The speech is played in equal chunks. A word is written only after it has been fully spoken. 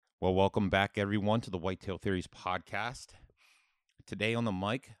Well, welcome back, everyone, to the Whitetail Theories podcast. Today on the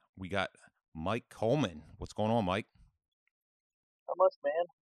mic, we got Mike Coleman. What's going on, Mike? Not much, man.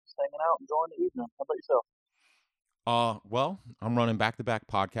 Just hanging out, enjoying the evening. How about yourself? Well, I'm running back-to-back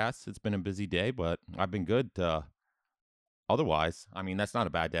podcasts. It's been a busy day, but I've been good. Otherwise, I mean, that's not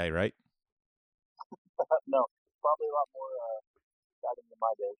a bad day, right? No, probably a lot more exciting than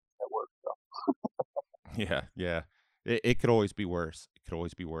my day at work. So Yeah. It could always be worse. It could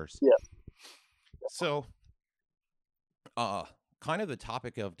always be worse. yeah, So, uh, kind of the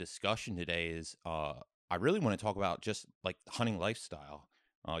topic of discussion today is I really want to talk about just like hunting lifestyle.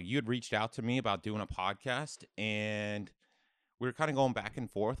 You had reached out to me about doing a podcast, and we were kind of going back and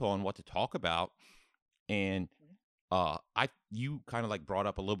forth on what to talk about. And you kind of like brought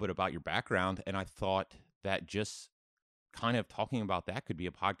up a little bit about your background, and I thought that just kind of talking about that could be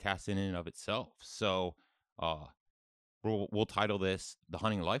a podcast in and of itself. So, uh, we'll title this "The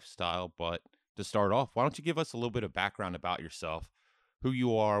Hunting Lifestyle." But to start off, why don't you give us a little bit of background about yourself, who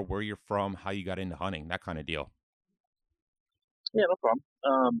you are, where you're from, how you got into hunting, that kind of deal. yeah, no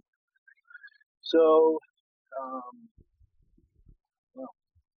problem. So, um, well,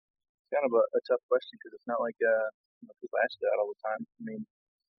 it's kind of a tough question because it's not like people ask that all the time. I mean,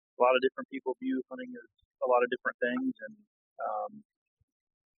 a lot of different people view hunting as a lot of different things, and um,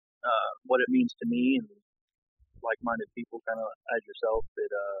 what it means to me and like-minded people, kind of as yourself, it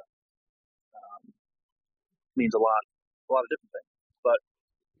um, means a lot of different things. But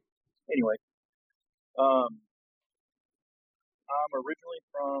anyway, um, I'm originally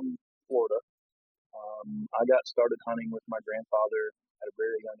from Florida. I got started hunting with my grandfather at a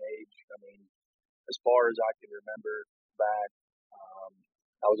very young age. I mean, as far as I can remember back, um,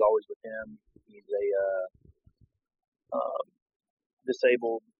 I was always with him. He's a um,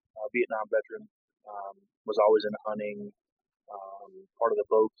 disabled Vietnam veteran. Was always into hunting. Part of the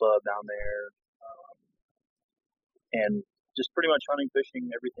bow club down there, and just pretty much hunting, fishing,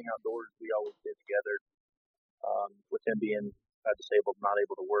 everything outdoors. We always did together. With him being disabled, not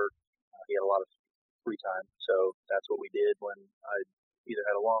able to work, he had a lot of free time. So that's what we did when I either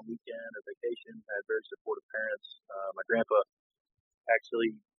had a long weekend or vacation. I had very supportive parents. My grandpa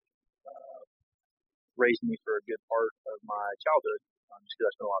actually uh, raised me for a good part of my childhood, just because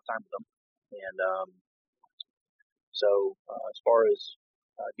I spent a lot of time with him. And as far as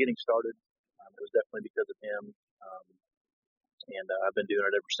getting started, it was definitely because of him. And I've been doing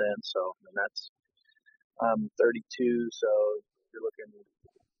it ever since. So, I mean, I'm 32, so you're looking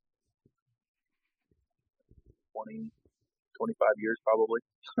 20, 25 years probably.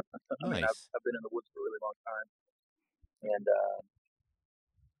 I mean, Nice. I've been in the woods for a really long time, and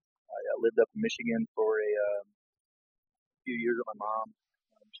I lived up in Michigan for a few years with my mom.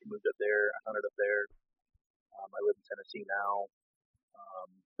 She moved up there. I hunted up there. I live in Tennessee now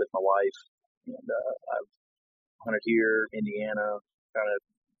with my wife, and I've hunted here, Indiana. Kind of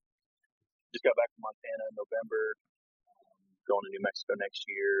just got back from Montana in November. Going to New Mexico next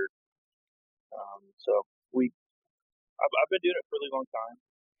year. So I've been doing it for a really long time,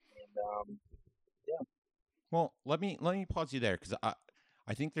 and yeah. Well, let me pause you there because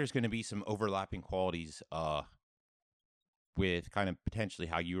I think there's going to be some overlapping qualities with kind of potentially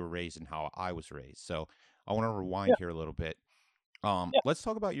how you were raised and how I was raised. So I want to rewind Yeah, here a little bit. yeah, Let's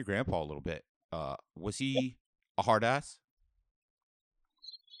talk about your grandpa a little bit. Was he a hard ass?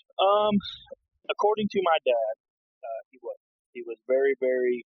 Um, according to my dad, he was. He was very,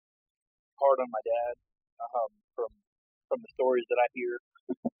 very hard on my dad. From the stories that I hear.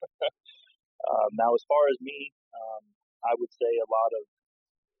 Now, as far as me, I would say a lot of,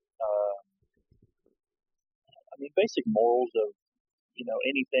 uh, I mean, basic morals of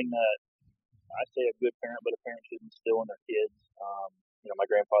anything that I say a good parent, but a parent should instill in their kids. My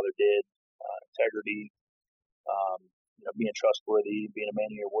grandfather did integrity, um, being trustworthy, being a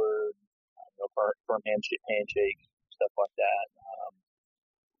man of your word, firm handshake, stuff like that.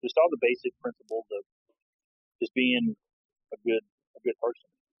 Just all the basic principles of just being a good person.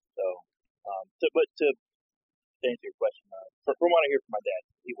 So, but to answer your question, from what I hear from my dad,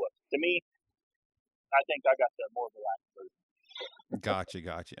 he was. To me, I think I got the more relaxed version.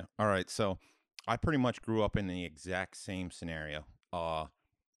 Gotcha. All right. So I pretty much grew up in the exact same scenario.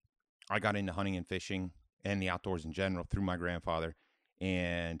 I got into hunting and fishing and the outdoors in general through my grandfather.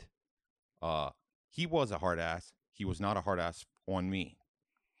 And uh, he was a hard ass. He was not a hard ass on me.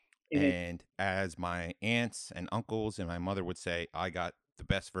 Mm-hmm. And as my aunts and uncles and my mother would say, I got the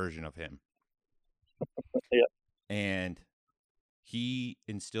best version of him. Yeah. And he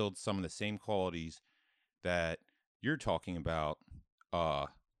instilled some of the same qualities that you're talking about uh,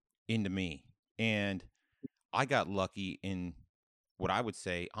 into me. And I got lucky in what I would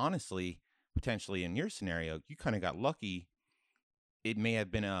say, honestly, potentially in your scenario, you kind of got lucky. It may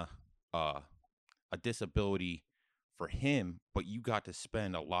have been a a disability for him, but you got to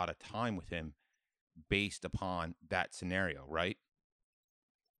spend a lot of time with him based upon that scenario, right?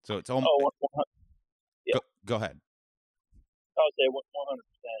 So it's almost Oh, 100, yeah, go ahead. I would say 100%.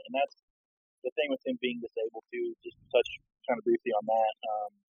 And that's the thing with him being disabled too. Just to touch kind of briefly on that.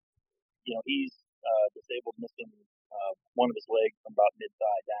 He's disabled, missing one of his legs from about mid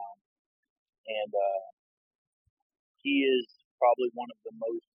thigh down, and he is probably one of the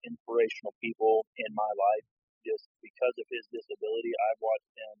most inspirational people in my life. Just because of his disability, I've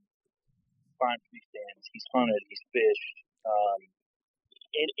watched him climb tree stands. He's hunted. He's fished.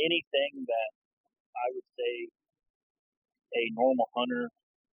 In anything that I would say a normal hunter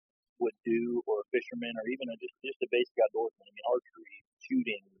would do, or a fisherman, or even just a basic outdoorsman. I mean, archery,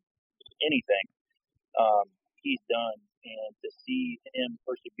 shooting, anything. He's done, and to see him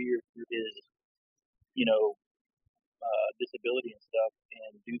persevere through his, you know, disability and stuff,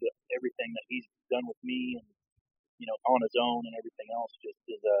 and do everything that he's done with me, and on his own and everything else, just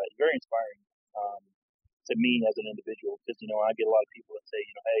is very inspiring to me as an individual. Because I get a lot of people that say,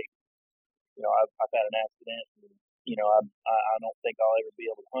 hey, I've had an accident, and I don't think I'll ever be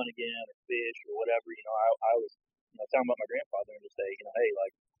able to hunt again or fish or whatever. I was talking about my grandfather and to say, hey,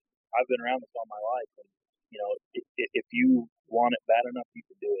 like, I've been around this all my life, and if you want it bad enough, you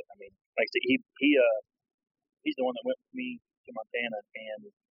can do it. I mean, like I said, he's the one that went with me to Montana, and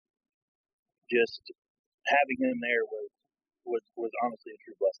just having him there was honestly a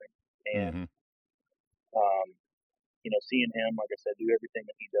true blessing. And Mm-hmm. um, seeing him, like I said, do everything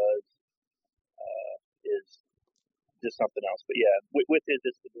that he does is just something else. But yeah, with his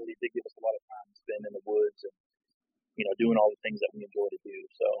disability, they give us a lot of time to spend in the woods and doing all the things that we enjoy to do.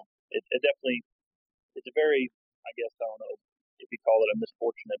 So it definitely, it's a very, I guess, I don't know if you call it a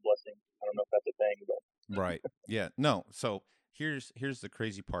misfortunate blessing. I don't know if that's a thing, but Right. Yeah. No. So here's the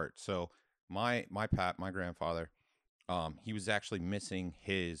crazy part. So my grandfather, he was actually missing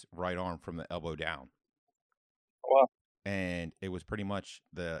his right arm from the elbow down, wow. and it was pretty much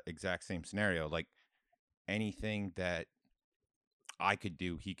the exact same scenario. Like anything that I could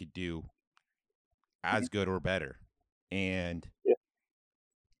do, he could do as Mm-hmm. good or better, and Yeah.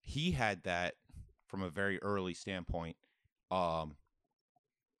 he had that from a very early standpoint, um,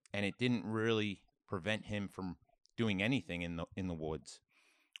 and it didn't really prevent him from doing anything in the woods.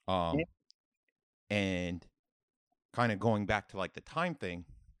 Mm-hmm. Um, and kind of going back to like the time thing,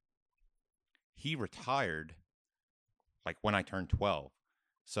 he retired like when I turned 12.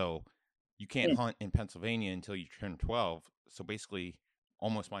 So you can't hunt in Pennsylvania until you turn 12. So basically,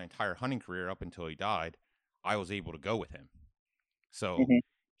 almost my entire hunting career up until he died, I was able to go with him. So Mm-hmm.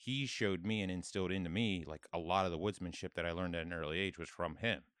 he showed me and instilled into me like a lot of the woodsmanship that I learned at an early age was from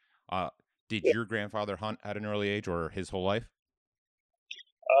him. Uh, did Yeah. your grandfather hunt at an early age or his whole life?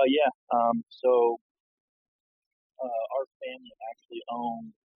 Yeah. So our family actually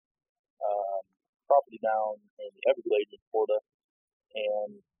owned um, property down in the Everglades in Florida,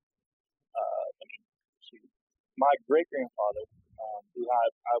 and I mean, shoot, my great grandfather, who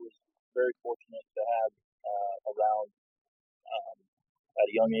I was very fortunate to have around um, at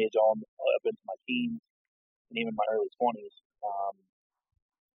a young age, on up into my teens and even my early 20s.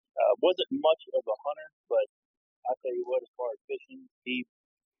 Wasn't much of a hunter, but I tell you what, as far as fishing,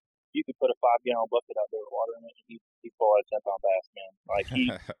 you could put a 5 gallon bucket out there with water in it, and he'd pull out a 10 pound bass, man. Like he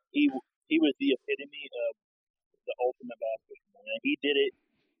he was the epitome of the ultimate bass fisherman, and he did it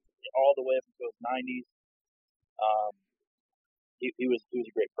all the way up until his 90s. Um, he was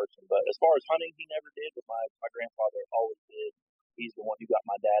a great person, but as far as hunting, he never did. But my grandfather always did. He's the one who got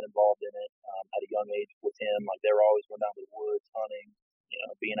my dad involved in it at a young age with him. Like they were always going down to the woods hunting,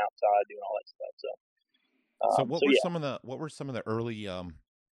 being outside, doing all that stuff. So So so yeah. what were some of the early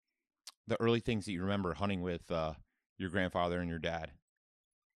things that you remember hunting with your grandfather and your dad?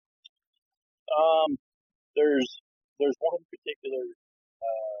 Um, there's one particular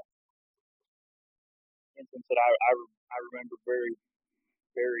instance that I remember very,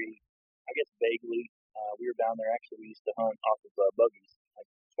 very, I guess vaguely. We were down there. Actually, we used to hunt off of buggies, like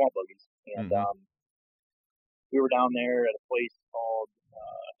swamp buggies, and Mm-hmm. we were down there at a place called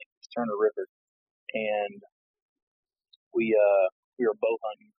I think it's Turner River, and we were bow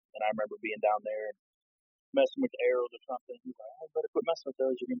hunting. And I remember being down there and messing with the arrows or something. He's like, "Oh, better quit messing with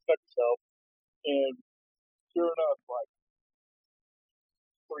those. You're gonna cut yourself." And sure enough, like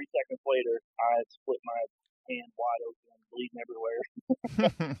 3 seconds later, I had split my hand wide open, bleeding everywhere.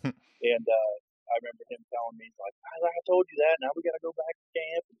 And I remember him telling me, he's like, I told you that. Now we got to go back to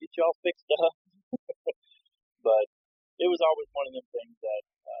camp and get y'all fixed up. But it was always one of them things that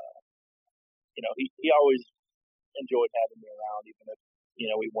he always enjoyed having me around, even if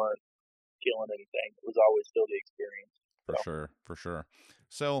we weren't killing anything. It was always still the experience. For So sure, for sure.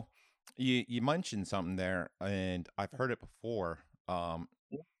 So you mentioned something there, and I've heard it before.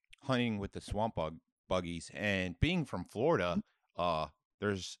 Hunting with the buggies, and being from Florida, uh,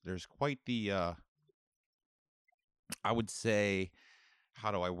 there's quite the I would say,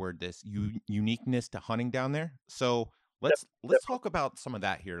 how do I word this? Uniqueness to hunting down there. So let's definitely, talk about some of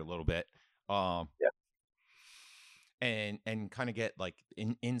that here a little bit. Um, yeah, and kind of get like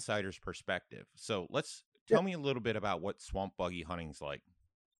an insider's perspective. So let's yeah. tell me a little bit about what swamp buggy hunting's like.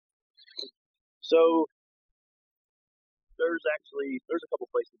 So there's a couple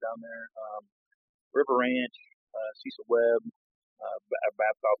places down there. River Ranch, Cecil Webb,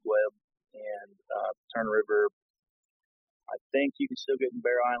 Babcock Webb, and Turner River. I think you can still get in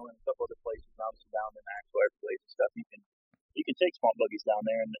Bear Island, a couple other places, and obviously down in Axel Everglades and stuff. You can take swamp buggies down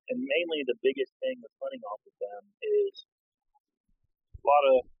there, and mainly the biggest thing with hunting off of them is a lot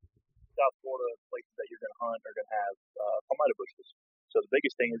of South Florida places that you're going to hunt are going to have palmetto bushes. So the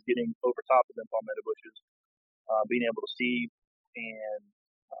biggest thing is getting over top of them palmetto bushes, being able to see, and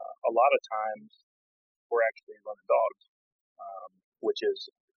a lot of times we're actually running dogs, which is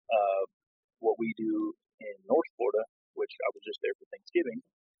uh, what we do in North Florida, which I was just there for Thanksgiving.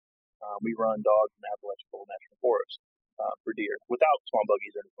 We run dogs in Appalachian National Forest for deer without swamp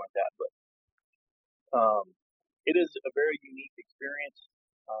buggies or anything like that. But um, it is a very unique experience.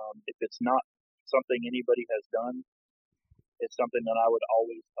 If it's not something anybody has done, it's something that I would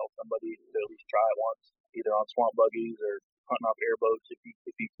always tell somebody to at least try it once, either on swamp buggies or hunting off airboats. If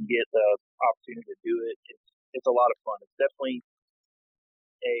you can get the opportunity to do it, it's a lot of fun. It's definitely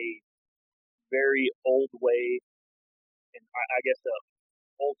a very old way, and I guess a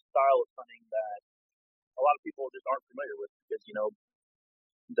old style of hunting that a lot of people just aren't familiar with because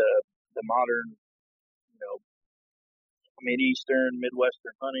the the modern mid eastern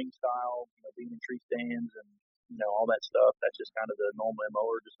midwestern hunting style, being in tree stands and all that stuff. That's just kind of the normal mo,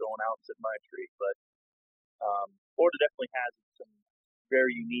 or just going out and sitting by a tree. But Florida definitely has some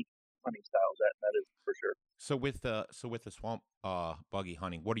very unique hunting styles. That is for sure. So with the swamp buggy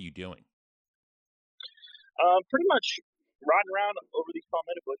hunting, what are you doing? Pretty much riding around over these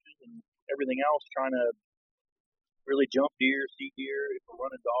palmetto bushes and everything else, trying to really jump deer, see deer. If we're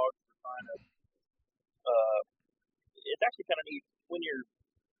running dogs, we're trying to. Uh, it's actually kind of neat when you're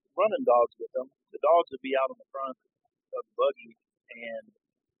running dogs with them. The dogs will be out on the front of the buggy, and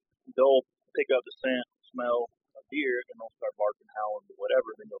they'll pick up the scent, smell of deer, and they'll start barking, howling, or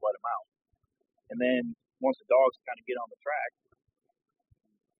whatever. Then you'll let them out, and then once the dogs kind of get on the track,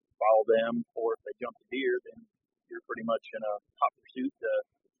 follow them, or if they jump the deer, then you're pretty much in a hot pursuit to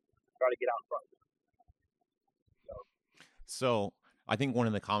try to get out in front of them. So, So I think one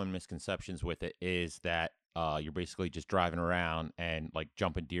of the common misconceptions with it is that you're basically just driving around and like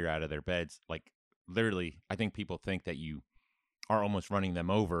jumping deer out of their beds. Like literally, I think people think that you are almost running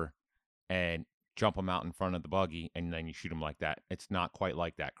them over and jump them out in front of the buggy and then you shoot them like that. It's not quite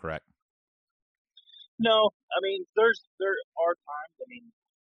like that, correct? no, I mean, there are times.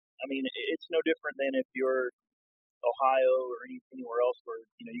 I mean, it's no different than if you're Ohio or anywhere else where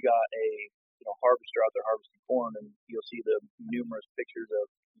you got a harvester out there harvesting corn, and you'll see the numerous pictures of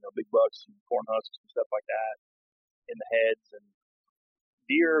big bucks and corn husks and stuff like that in the heads, and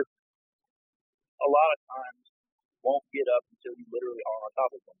deer a lot of times won't get up until you literally are on top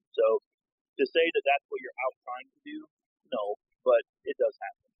of them. So to say that that's what you're out trying to do, no, but it does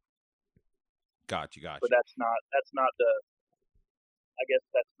happen. Got you, got But you. that's not the I guess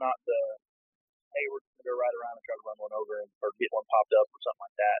that's not the hey, we're gonna go ride around and try to run one over or get one popped up or something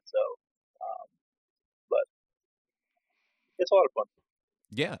like that. So, um, but it's a lot of fun.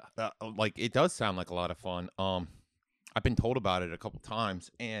 Yeah, like it does sound like a lot of fun. I've been told about it a couple times,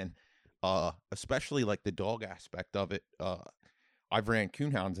 and especially like the dog aspect of it. I've ran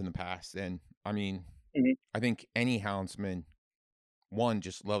coonhounds in the past, and I mean, Mm-hmm. I think any houndsman one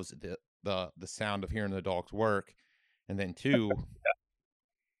just loves the sound of hearing the dogs work, and then two,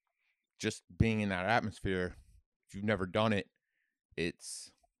 just being in that atmosphere. If you've never done it,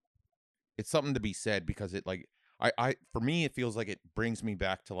 it's it's something to be said because it like I for me it feels like it brings me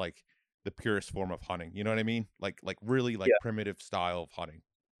back to like the purest form of hunting. You know what I mean? Like really like Yeah. primitive style of hunting.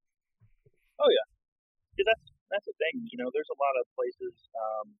 Oh yeah. Yeah, that's the thing. There's a lot of places,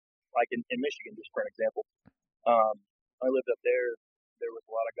 like in Michigan, just for an example. Um, I lived up there. There was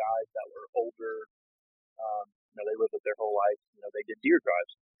a lot of guys that were older. They lived up their whole life. They did deer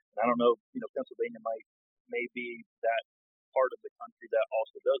drives. And I don't know. Pennsylvania may be that part of the country that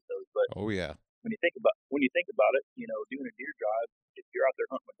also does those, but Oh yeah. when you think about it, doing a deer drive, if you're out there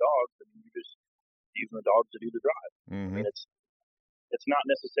hunting with dogs, I mean, you're just using the dogs to do the drive. I Hmm. mean, it's not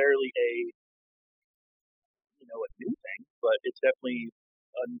necessarily a new thing, but it's definitely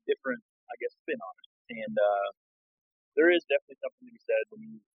a different, I guess, spin on it. And there is definitely something to be said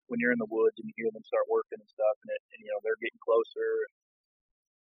when you're in the woods and you hear them start working and stuff, and they're getting closer.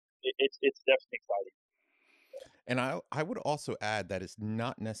 It's definitely exciting. And I would also add that it's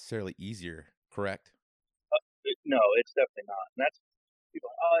not necessarily easier, correct? No, it's definitely not. And that's people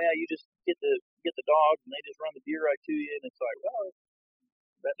are like, oh yeah, you just get the dogs and they just run the deer right to you, and it's like, well,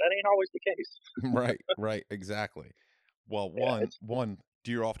 that ain't always the case. Right, right, exactly. Well, Yeah, one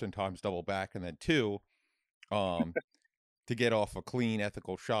deer oftentimes double back, and then two, um, to get off a clean,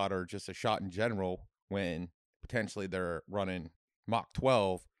 ethical shot or just a shot in general when potentially they're running Mach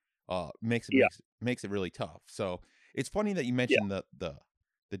 12, makes it yeah, makes it really tough. So it's funny that you yeah, mentioned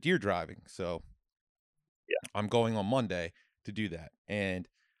the deer driving. So yeah. I'm going on Monday to do that, and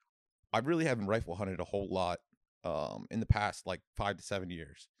I really haven't rifle hunted a whole lot in the past like 5 to 7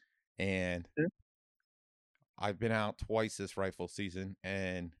 years, and Mhm. I've been out twice this rifle season,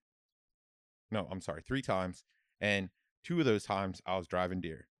 and no, I'm sorry, 3 times, and 2 of those times I was driving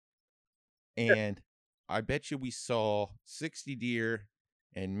deer, Sure. and I bet you we saw 60 deer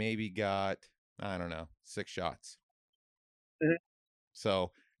and maybe got, I don't know, 6 shots. Mhm.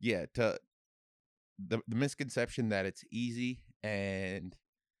 So yeah, to the misconception that it's easy and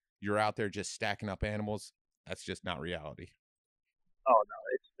you're out there just stacking up animals, that's just not reality. Oh no,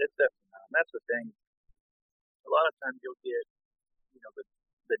 it's definitely not. And that's the thing. A lot of times you'll get,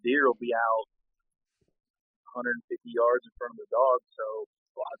 the deer will be out 150 yards in front of the dog. So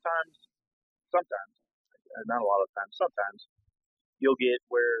a lot of times, sometimes, not a lot of times, sometimes you'll get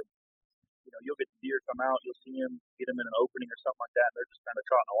where you'll get the deer come out, you'll see them, get them in an opening or something like that, and they're just kind of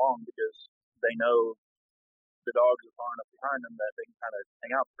trotting along because they know the dogs are far enough behind them that they can kind of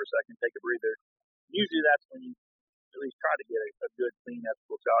hang out for a second, take a breather. Usually that's when you at least try to get a good, clean,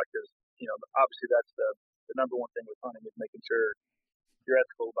 ethical shot because obviously that's the number one thing with hunting is making sure you're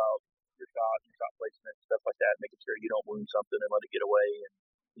ethical about your shot and your shot placement and stuff like that, making sure you don't wound something and let it get away and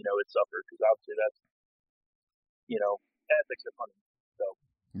it suffer because obviously that's ethics of hunting. So,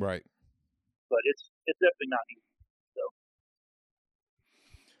 Right. but it's definitely not easy. So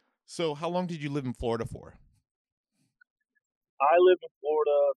So how long did you live in Florida for? I lived in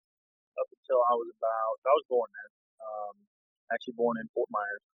Florida up until I was born there. Actually born in Fort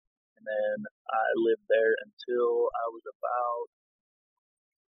Myers, and then I lived there until I was about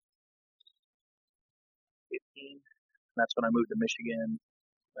 15. And that's when I moved to Michigan,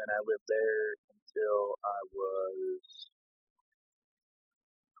 and I lived there until I was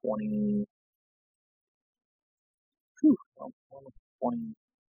 20, whew, 20,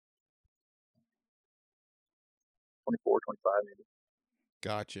 24, 25 maybe.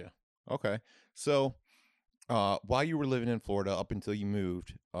 Gotcha. Okay. So while you were living in Florida up until you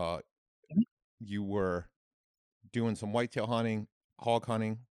moved, Mm-hmm. you were doing some whitetail hunting, hog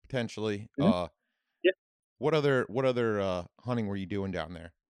hunting, potentially. Mm-hmm. Yeah, What other hunting were you doing down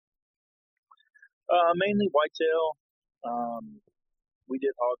there? mainly whitetail. Um, we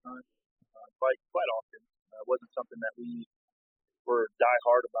did hog hunt quite often. It wasn't something that we were die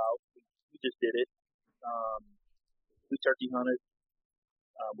hard about. We just did it. Um, we turkey hunted,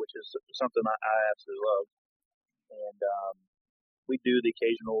 which is something I absolutely love. And we do the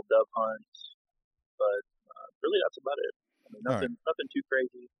occasional dove hunts, but really that's about it. I mean, All right. nothing too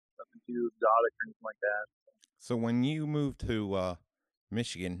crazy, nothing too exotic or anything like that. So when you moved to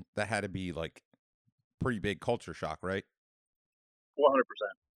Michigan, that had to be like pretty big culture shock, right?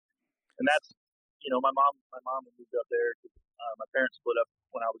 100%. And S- that's my mom had moved up there. 'Cause, my parents split up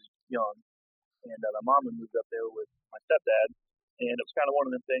when I was young, and my mom had moved up there with my stepdad, and it was kind of one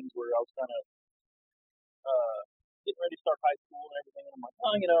of them things where I was kind of getting ready to start high school and everything, and I'm like,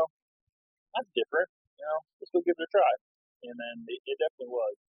 oh, that's different. Let's go give it a try. And then it definitely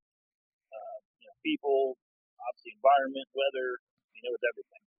was. People, obviously environment, weather. It was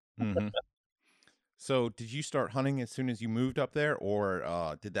everything. Mm-hmm. So did you start hunting as soon as you moved up there, or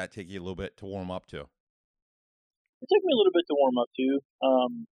did that take you a little bit to warm up to? It took me a little bit to warm up too.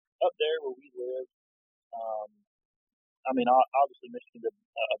 Up there where we live, um, I mean, obviously Michigan's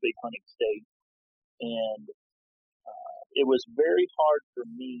a big hunting state, and it was very hard for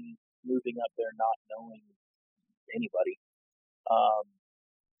me moving up there not knowing anybody um,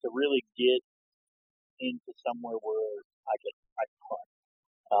 to really get into somewhere where I could hunt.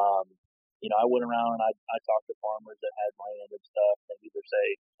 Um, I went around and I talked to farmers that had land and stuff. They either say,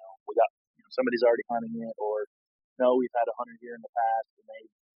 we got somebody's already hunting it, or no, we've had a hunter here in the past, and they,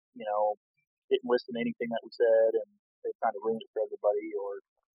 you know, didn't listen to anything that we said, and they kind of ruined it for everybody, or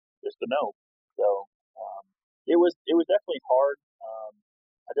just a no. So it was definitely hard.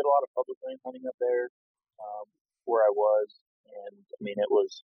 I did a lot of public land hunting up there where I was, and I mean it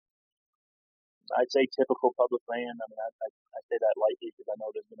was, I'd say, typical public land. I mean I say that lightly because I know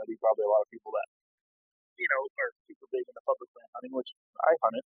there's going to be probably a lot of people that are super big into public land hunting, which I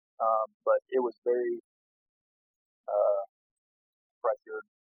hunted, but it was very uh, pressured.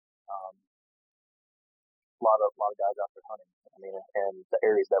 A lot of guys out there hunting. I mean, and the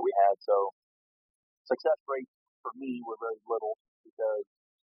areas that we had, so success rates for me were very little because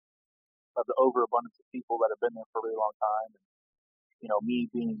of the overabundance of people that have been there for a really long time, and me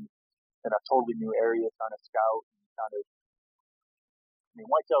being in a totally new area, trying to scout and kind of. I mean,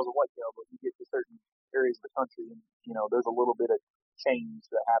 whitetail's a whitetail, but you get to certain areas of the country, and there's a little bit of change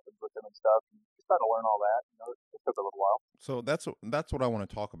that happens with them and stuff. And just trying to learn all that. It took a little while. So that's what I want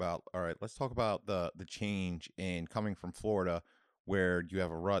to talk about. All right, let's talk about the change in coming from Florida, where you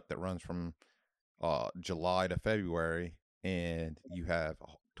have a rut that runs from July to February, and you have a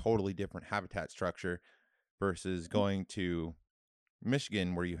totally different habitat structure versus Mm-hmm. going to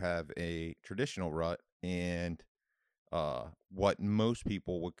Michigan, where you have a traditional rut and what most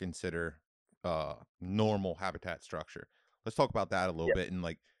people would consider normal habitat structure. Let's talk about that a little Yeah, bit and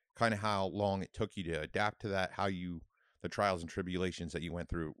like kind of how long it took you to adapt to that, how you the trials and tribulations that you went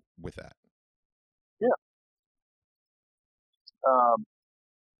through with that. yeah. Um,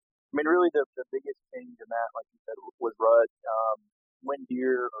 I mean, really, the biggest change in that, like you said, was rut. When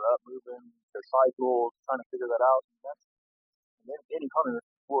deer are up moving, their cycles, trying to figure that out. And any hunter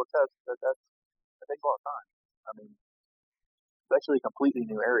will attest that takes a lot of time. I mean, especially a completely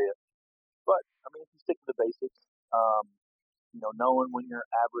new area. But I mean, if you stick to the basics, um, knowing when your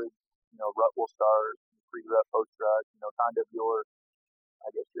average, rut will start, pre-rut, post-rut, kind of your, I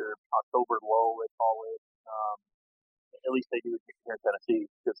guess your October lull, they call it. At least they do here in Tennessee,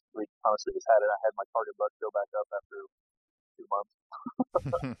 because we honestly just had it. I had my target buck go back up after 2 months.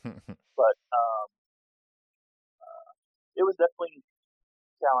 But it was definitely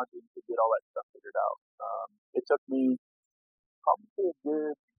challenging to get all that stuff figured out. It took me probably a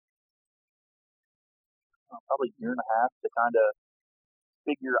good, probably year and a half to kind of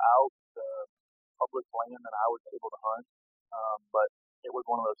figure out the public land that I was able to hunt. But it was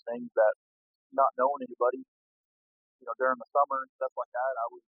one of those things that, not knowing anybody, during the summer and stuff like that, I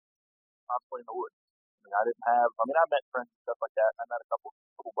was constantly in the woods. I mean, I didn't have. I mean, I met friends and stuff like that. I met a couple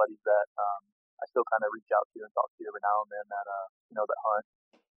buddies that I still kind of reach out to and talk to every now and then that that hunt.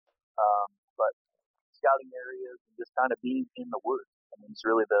 But scouting areas and just kind of being in the woods. I mean, it's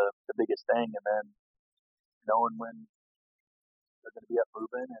really the biggest thing. And then knowing when they're going to be up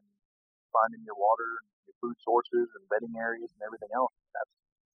moving and finding your water and your food sources and bedding areas and everything else.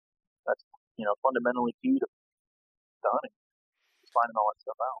 That's fundamentally key to hunting, just finding all that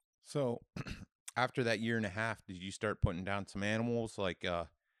stuff out. So after that year and a half, did you start putting down some animals like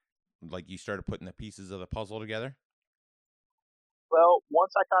you started putting the pieces of the puzzle together? Well,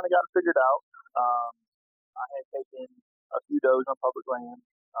 once I kind of got it figured out, um, I had taken a few does on public land,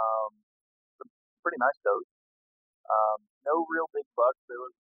 some pretty nice does. No real big bucks. There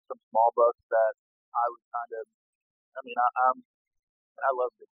was some small bucks that I was kind of. I mean, I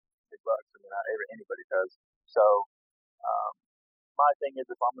love big bucks. I mean, anybody does. So um, my thing is,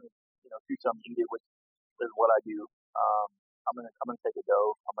 if I'm gonna shoot something, eat it, which is what I do. Um, I'm gonna take a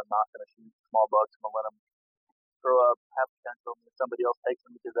doe. Not gonna shoot small bucks. I'm gonna let them grow up, have potential, and somebody else takes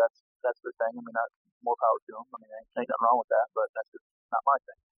them because that's their thing. I mean, more power to them. I mean, ain't nothing wrong with that, but that's just not my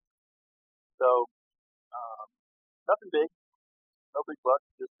thing. So um, nothing big, no big bucks,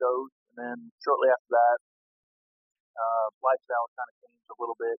 just does. And then shortly after that, lifestyle kind of changed a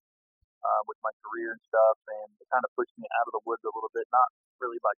little bit with my career and stuff, and it kind of pushed me out of the woods a little bit. Not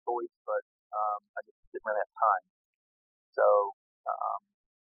really by choice, but I just didn't really have time. So um,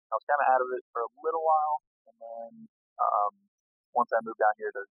 I was kind of out of it for a little while, and then um, once I moved down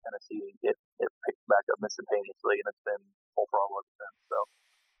here to Tennessee, it picked back up instantaneously, and it's been full throttle ever since. So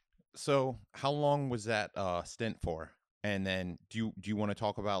So how long was that stint for? And then do you want to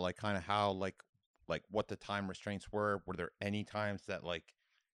talk about like kind of how like what the time restraints were? Were there any times that like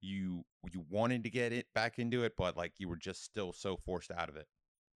you wanted to get it back into it, but like you were just still so forced out of it?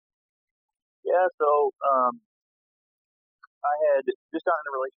 yeah, so I had just gotten in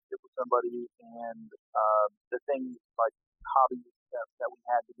a relationship with somebody, and the things like hobbies that we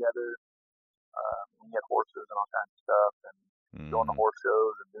had together. We had horses and all kinds of stuff, and going to Mm-hmm. horse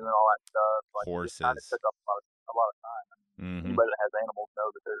shows and doing all that stuff. Like it just kind of Horses. took up a lot of time. I mean, Mm-hmm. anybody that has animals know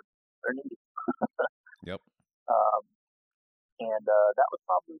that they're needy. Yep. Um, and that was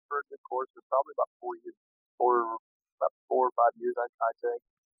probably for a good course. It was probably about 4 years, about 4 or 5 years, I'd say.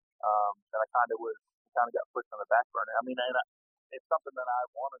 That I kind of got pushed on the back burner. I mean, it's something that I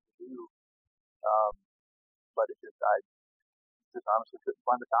wanted to do, um, but I just honestly couldn't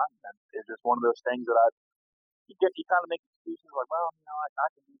find the time. And it's just one of those things that you kind of make excuses like, well, I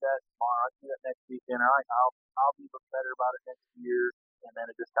can do that tomorrow, I can do that next weekend, or I'll be better about it next year. And then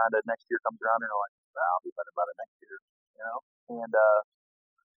it just kind of next year comes around and you're like, well, I'll be better about it next year, you know. And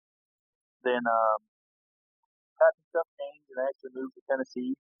then had some stuff change, and I actually moved to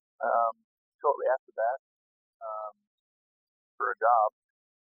Tennessee shortly after that um, for a job,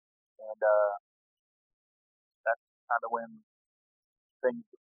 and that's kind of when things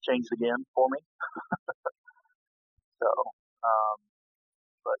changed again for me. So, um,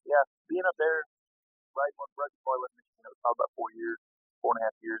 but yeah, being up there right before I left Michigan, it was probably about 4 years, 4.5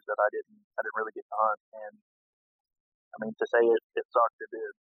 years that I didn't really get to hunt, and I mean to say it sucked, it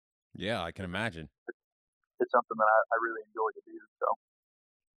did. Yeah, I can It's, imagine. it's something that I really enjoy to do. So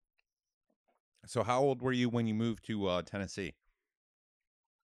So how old were you when you moved to Tennessee?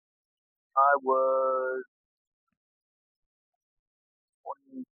 I was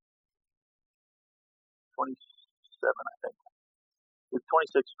 20, 27, I think. It was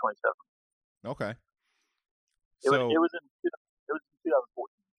 26 or 27. Okay. It was So it was in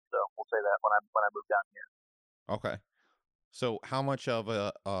 2014. So we'll say that when I moved down here. okay. So how much of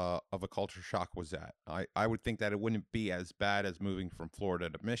a culture shock was that? I would think that it wouldn't be as bad as moving from Florida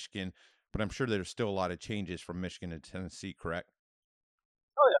to Michigan, but I'm sure there's still a lot of changes from Michigan to Tennessee, correct?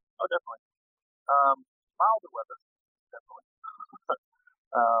 Oh yeah, oh definitely. Milder weather, definitely.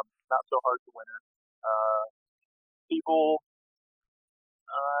 Not so hard to winter. Uh, People,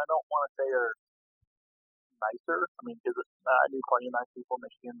 I don't want to say are nicer. I mean, because I knew plenty of nice people in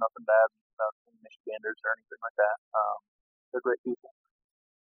Michigan. Nothing bad about any Michiganders or anything like that. They're great people.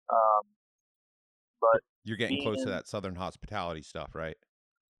 Um, but You're getting being close to in, that Southern hospitality stuff, right?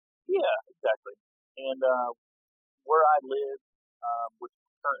 yeah, exactly. And where I live, which is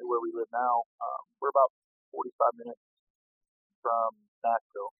currently where we live now, we're about 45 minutes from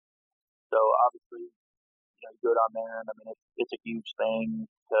Nashville. So obviously, you go down there, and I mean, it's a huge thing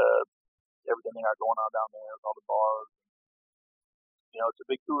to everything they got going on down there with all the bars. It's a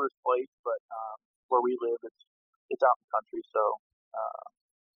big tourist place, but where we live, it's out in the country, so uh,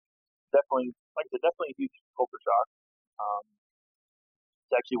 definitely, like I said, definitely a huge culture shock. Um,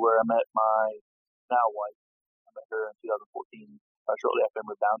 it's actually where I met my now wife. I met her in 2014, shortly after I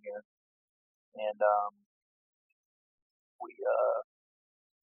moved down here, and we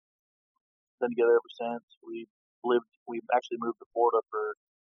been together ever since. We've actually moved to Florida for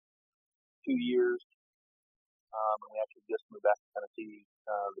 2 years, and we actually just moved back to Tennessee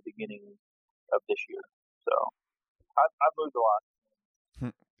the beginning of this year. So I've moved a lot.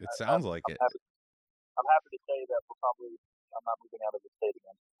 It I, sounds I'm, like I'm it. happy. I'm happy to say that I'm not moving out of the state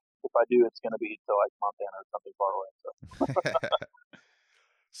again. If I do, it's going to be to like Montana or something far away. So,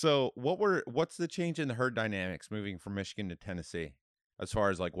 So what's the change in the herd dynamics moving from Michigan to Tennessee as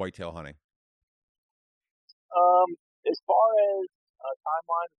far as like whitetail hunting? um, as far as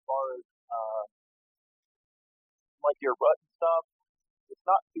timeline, as far as like your rut and stuff, it's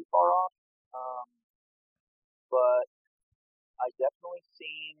not too far off. Um, but I definitely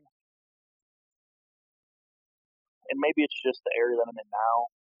seen, and maybe it's just the area that I'm in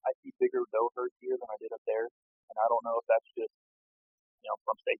now. I see bigger doe herds here than I did up there, and I don't know if that's just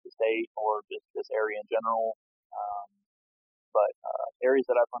from state to state or just this area in general. Um, but areas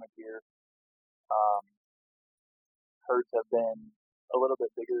that I've hunted here, um, herds have been a little bit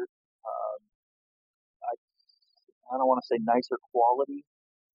bigger. Um, I I don't want to say nicer quality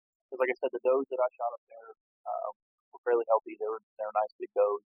because, like I said, the does that I shot up there were fairly healthy. They were nice big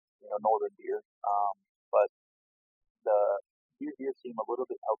does, northern deer. But the deer here seem a little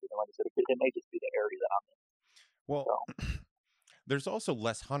bit healthier. Than, like I said, it may just be the area that I'm in. Well, So there's also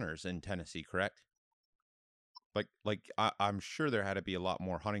less hunters in Tennessee, correct? I'm sure there had to be a lot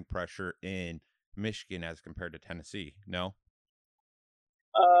more hunting pressure in Michigan as compared to Tennessee. No?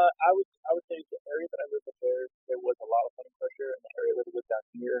 I would say the area that I lived up there was a lot of hunting pressure, and the area that I lived down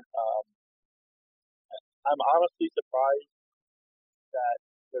here, I'm honestly surprised that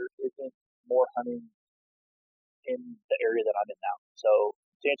there isn't more hunting in the area that I'm in now. So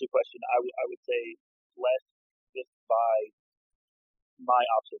to answer your question, I would say less just by my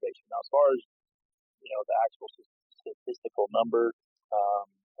observation. Now, as far as the actual statistical number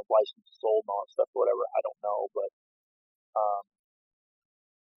of licenses sold and all that stuff, or whatever, I don't know, but um,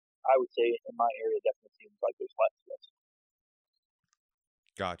 I would say in my area, it definitely seems like there's less. Yes.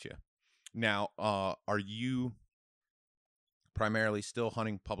 Gotcha. Now, are you primarily still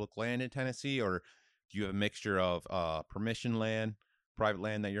hunting public land in Tennessee, or do you have a mixture of permission land, private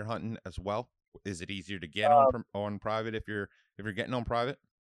land that you're hunting as well? Is it easier to get on Um, on private if you're getting on private?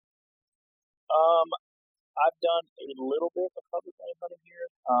 um, I've done a little bit of public land hunting here.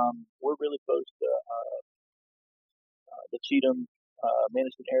 We're really close to the Cheatham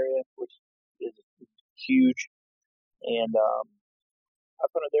management area, which is huge, and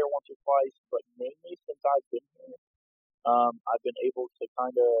I've hunted there once or twice. But mainly since I've been here, I've been able to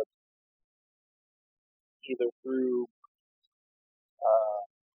kind of either through uh,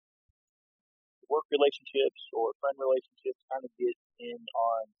 work relationships or friend relationships, kind of get in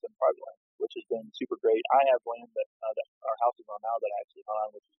on some private land, which has been super great. I have land that our house is on now that I actually hunt on,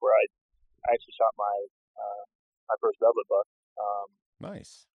 which is where I actually shot uh, my first velvet buck. Um,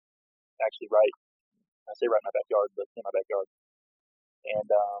 Nice. Actually, right, I say right in my backyard, but in my backyard. And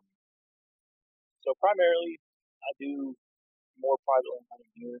so primarily, I do more private land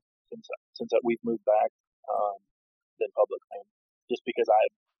hunting here since we've moved back um, than public land, just because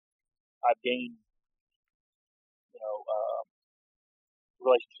I've gained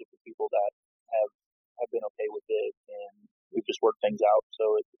relationships with people that have been okay with it, and we've just worked things out,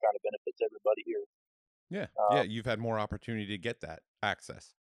 so it kind of benefits everybody here. Yeah. Yeah. Um, You've had more opportunity to get that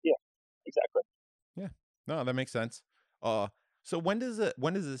access. yeah, exactly. Yeah. No, that makes sense. Uh, so when does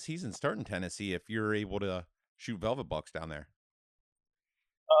the season start in Tennessee if you're able to shoot velvet bucks down there?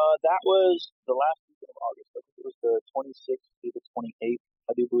 That was the last weekend of August. I think it was the 26th to the 28th,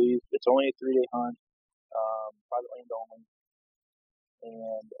 I do believe. It's only a 3-day hunt, private land only,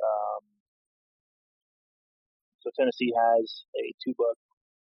 and so Tennessee has a 2 buck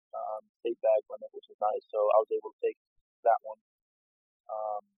state bag limit, which is nice. So I was able to take that one,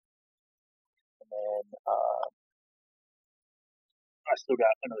 um, and then I still got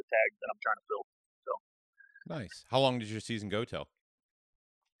another tag that I'm trying to fill. So Nice. How long does your season go till?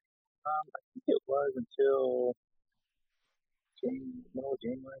 I think it was until middle of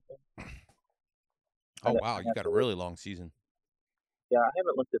January. I think. Oh wow, I you have got a to look. really long season. Yeah, I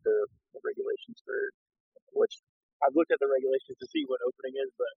haven't looked at the regulations for which I've looked at the regulations to see what opening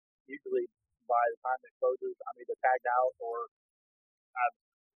is, but usually by the time it closes, I'm either tagged out or I'm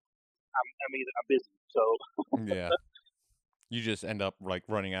I'm busy. So Yeah. You just end up like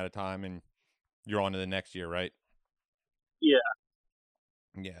running out of time and you're on to the next year, right? yeah,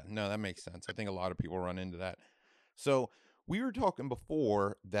 Yeah, no, that makes sense. I think a lot of people run into that. So we were talking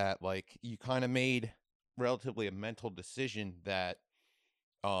before that like you kind of made relatively a mental decision that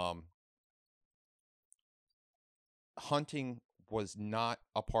um hunting was not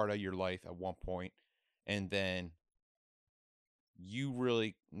a part of your life at one point, and then you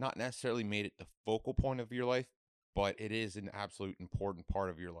really not necessarily made it the focal point of your life, but it is an absolute important part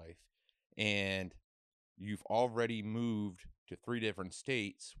of your life. And you've already moved to 3 different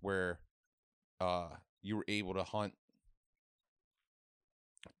states where uh you were able to hunt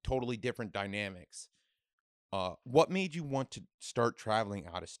totally different dynamics. What made you want to start traveling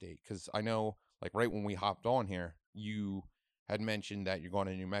out of state? Because I know, like, right when we hopped on here, you had mentioned that you're going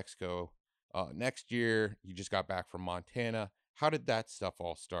to New Mexico next year. You just got back from Montana. How did that stuff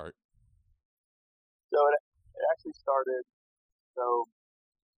all start? so it actually started. So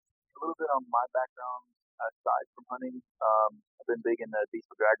a little bit on my background aside from hunting. I've been big into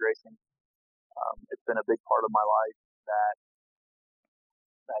diesel drag racing. It's been a big part of my life. That's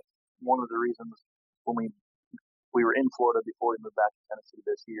one of the reasons when we were in Florida before we moved back to Tennessee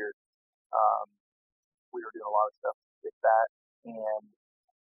this year. Um, we were doing a lot of stuff with that, and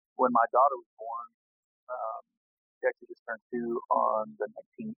when my daughter was born, um, she actually just turned 2 on the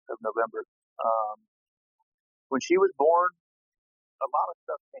 19th of November. Um, when she was born, a lot of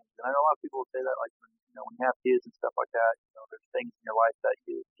stuff changed, and I know a lot of people will say that, like when you have kids and stuff like that, there's things in your life that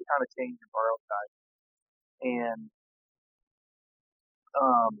you kind of change and prioritize. And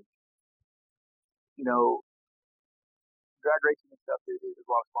um, you know, drag racing and stuff is a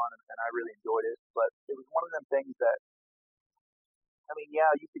lot of fun, and I really enjoyed it. But it was one of them things that, I mean, yeah,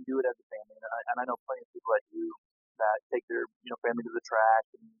 you can do it as a family, and I know plenty of people that do that take their family to the track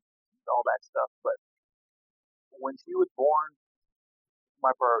and all that stuff. But when she was born, my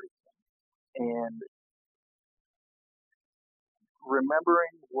priority and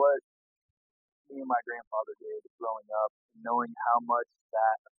remembering what me and my grandfather did growing up, knowing how much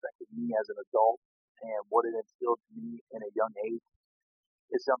that affected me as an adult and what it instilled in me in a young age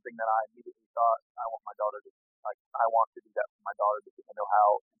is something that I immediately thought I want my daughter to like. I want to do that for my daughter because I know how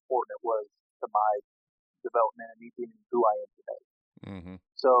important it was to my development and me being who I am today. Mm-hmm.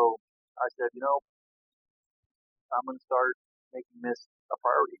 So I said, I'm going to start making this a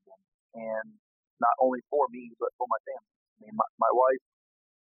priority again, and not only for me but for my family. mean, my wife,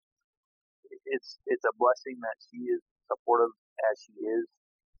 it's a blessing that she is supportive as she is.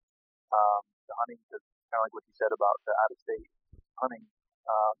 The hunting, kind of like what you said about the out of state hunting,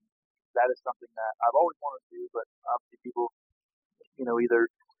 um, that is something that I've always wanted to do, but obviously people, either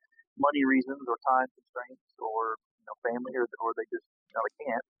money reasons or time constraints or family or they just they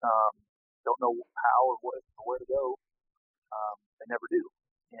can't don't know how or what or where to go. They never do,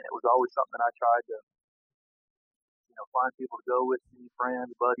 and it was always something that I tried to find people to go with me, friends,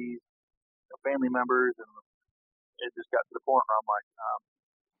 buddies, family members, and it just got to the point where I'm like,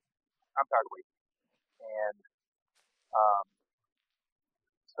 I'm tired of waiting. And um,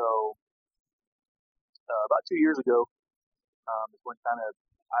 so about 2 years ago is when kind of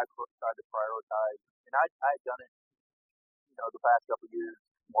I tried to prioritize, and I had done it, the past couple of years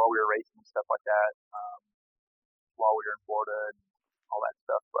while we were racing and stuff like that, while we were in Florida and all that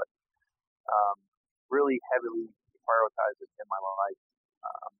stuff, but um, really heavily prioritized it in my life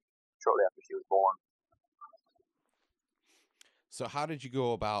um, shortly after she was born. So how did you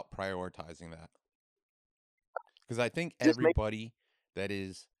go about prioritizing that? Because I think Just make everybody that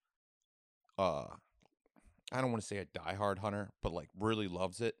is, uh, I don't want to say a diehard hunter, but like really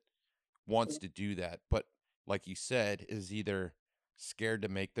loves it, wants to do that. But like you said, is either scared to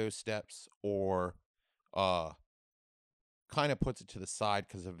make those steps or uh, kind of puts it to the side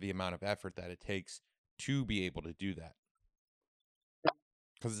because of the amount of effort that it takes to be able to do that.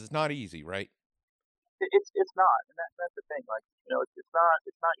 Because it's not easy, right? it's not, and that's the thing. Like it's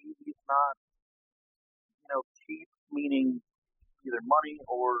not easy. It's not cheap, meaning either money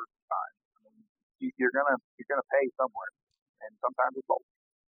or time. I mean, you're gonna pay somewhere, and sometimes it's both,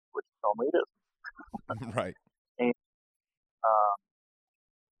 which normally it is. Right. And um,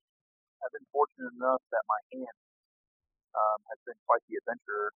 I've been fortunate enough that my aunt has been quite the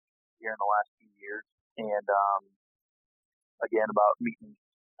adventurer here in the last few years, and again about meeting,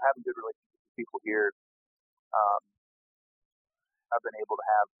 having good relationships with people here. Um, I've been able to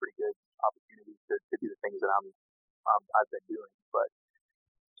have pretty good opportunities to do the things that I've been doing, but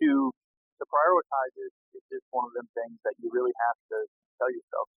to to prioritize it, it's just one of them things that you really have to tell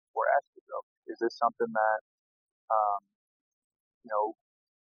yourself or ask yourself: is this something that um, you know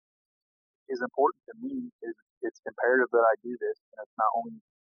is important to me? Is it's imperative that I do this, and it's not only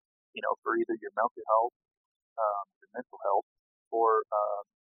for either your mental health, your mental health, or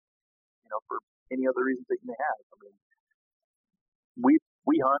for any other reasons that you may have. I mean,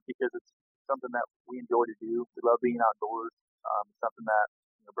 we hunt because it's something that we enjoy to do. We love being outdoors. It's something that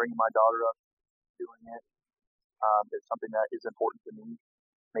bringing my daughter up doing it is something that is important to me.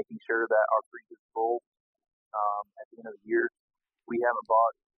 Making sure that our freezer is full at the end of the year. We haven't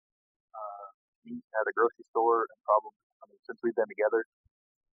bought meat at a grocery store and probably since we've been together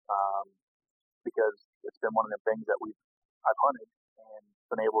um, because it's been one of the things that I've hunted and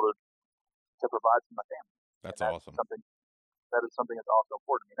been able to provide for my family, and That's awesome. that is something that's also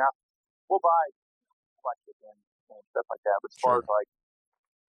important to me. Now we'll buy like chicken and stuff like that, but as far as Sure. like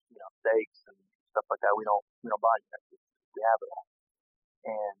steaks and stuff like that, we don't buy that. We have it all,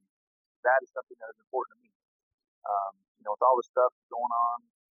 and that is something that is important to me. With all the stuff going on,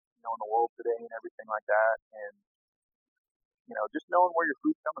 in the world today and everything like that, and just knowing where your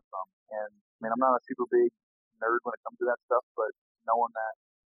food's coming from. And I mean, I'm not a super big nerd when it comes to that stuff, but knowing that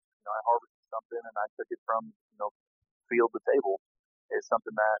I harvested something and I took it from field to table is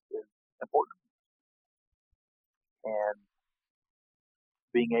something that is important. And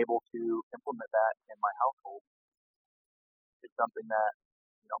being able to implement that in my household is something that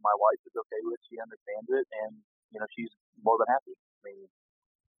my wife is okay with. She understands it, and she's more than happy. I mean,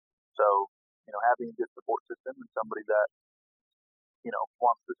 so having a good support system and somebody that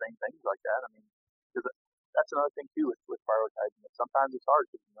wants the same things like that. I mean, because that's another thing too with prioritizing it. Sometimes it's hard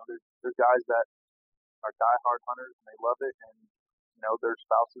because there's guys that are diehard hunters and they love it, and their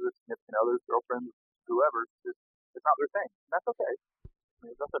spouses, or significant others, girlfriends, whoever, it's not their thing. And that's okay. I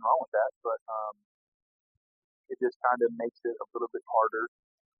mean, there's nothing wrong with that, but it just kind of makes it a little bit harder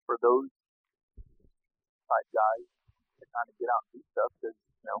for those type guys to kind of get out and do stuff because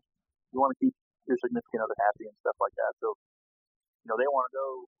you want to keep your significant other happy and stuff like that. So they want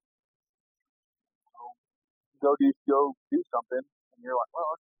to go do something, and you're like, well,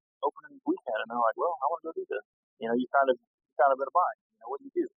 it's opening weekend, and they're like, well, I want to go do this. You kind of in a bind. What do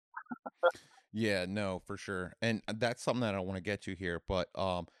you do? Yeah, no, for sure. And that's something that I want to get to here, but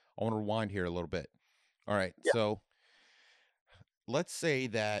I want to rewind here a little bit. All right. Yeah, So let's say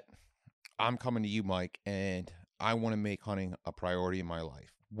that I'm coming to you, Mike, and I want to make hunting a priority in my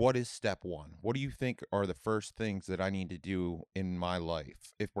life. What is step one? What do you think are the first things that I need to do in my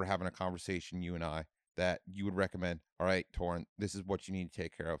life if we're having a conversation, you and I? that you would recommend? All right, Torrin, this is what you need to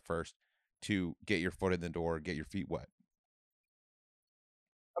take care of first to get your foot in the door, get your feet wet.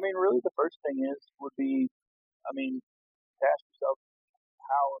 I mean, really, the first thing would be, I mean, to ask yourself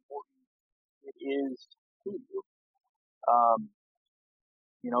how important it is to you. Um,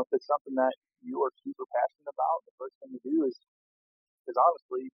 if it's something that you are super passionate about, the first thing to do is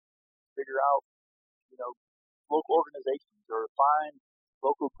honestly figure out, you know, local organizations or find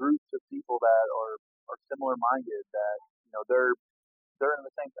local groups of people that are similar minded that, they're in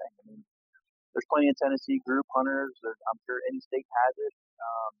the same thing. I mean, there's plenty of Tennessee group hunters. I'm sure any state has it.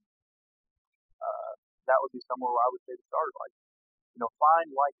 Uh, that would be somewhere where I would say to start. Like, find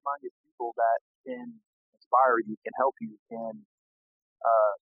like-minded people that can inspire you, can help you, can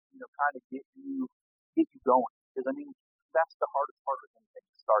kind of get you going. Because I mean, that's the hardest part of anything.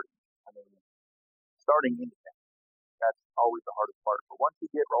 Starting. I mean, starting anything. That's always the hardest part. But once you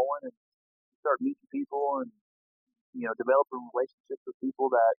get rolling and you start meeting people and developing relationships with people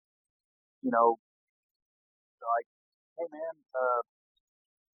that you know, like, hey man,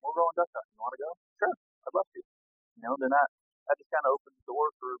 we're going duck hunting. You want to go? Sure, I'd love to. Then that just kind of opens the door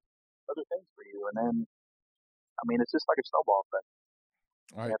for other things for you. And then, I mean, it's just like a snowball effect.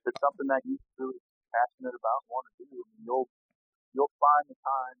 All And right. if it's something that you're really passionate about and want to do, I mean, you'll find the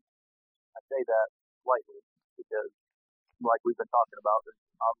time. I say that lightly because, like we've been talking about, there's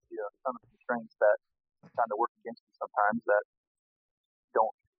obviously a ton of constraints that kind of work against you sometimes that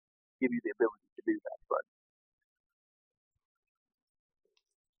don't give you the ability to do that. But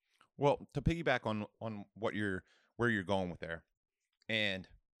Well, to piggyback on what you're where you're going with there, and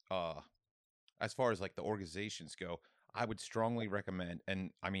uh as far as like the organizations go, I would strongly recommend,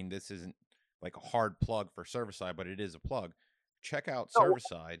 and I mean this isn't like a hard plug for Servicide, but it is a plug. Check out no,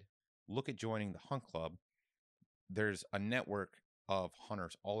 Servicide, look at joining the Hunt Club. There's a network of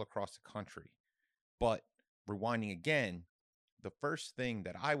hunters all across the country. But rewinding again, the first thing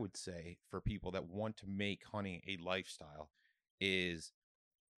that I would say for people that want to make hunting a lifestyle is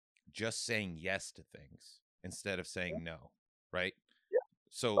just saying yes to things instead of saying no, right? yeah,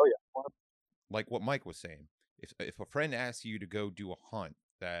 So, oh yeah, like what Mike was saying, if a friend asks you to go do a hunt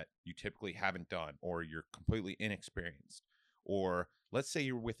that you typically haven't done, or you're completely inexperienced, or let's say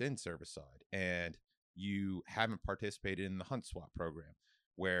you're within Servicide and you haven't participated in the hunt swap program,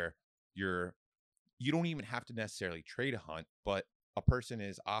 where you don't even have to necessarily trade a hunt, but a person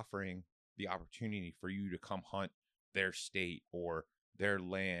is offering the opportunity for you to come hunt their state or their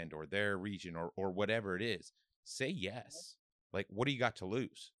land or their region or whatever it is. Say yes. Like, what do you got to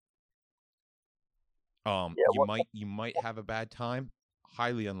lose? yeah. You might have a bad time,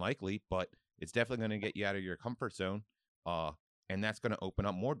 highly unlikely, but it's definitely going to get you out of your comfort zone, uh, and that's going to open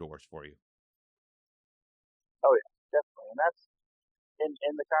up more doors for you. Oh yeah, definitely. And that's and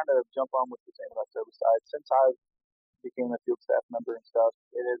to kind of jump on what you're saying about Servicide, since I became a field staff member and stuff,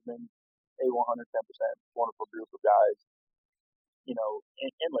 it has been a 110% wonderful group of guys,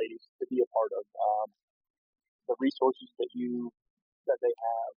 and ladies to be a part of. The resources that they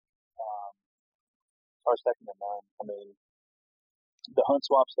have um, are second to none. I mean, the hunt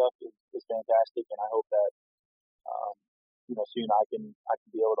swap stuff is fantastic, and I hope that um, soon I can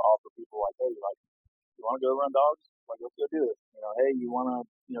be able to offer people like, hey, like, you want to go run dogs? Like, let's go do it. Hey, you want to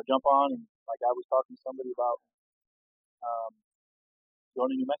jump on and like I was talking to somebody about um,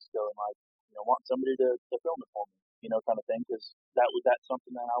 going to New Mexico and like want somebody to film it for me, kind of thing, because that's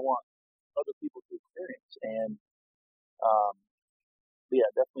something that I want other people to experience. And um, but yeah,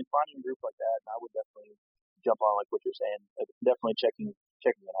 definitely finding a group like that, and I would definitely jump on like what you're saying, definitely checking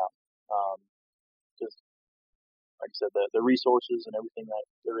it out. Just like I said, the resources and everything that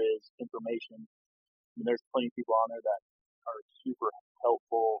there is, information. I mean, there's plenty of people on there that are super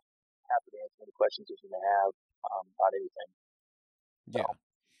helpful, happy to answer any questions that you may have about anything. So, Yeah,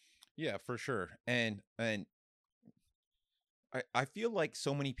 yeah, for sure. And I feel like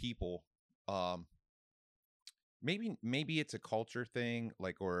so many people, um, maybe it's a culture thing,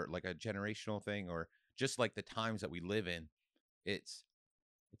 like or like a generational thing, or just like the times that we live in. It's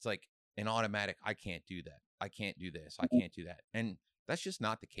it's like an automatic. I can't do that. I can't do this. I mhm, can't do that. And that's just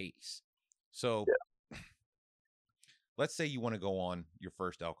not the case. So yeah. let's say you want to go on your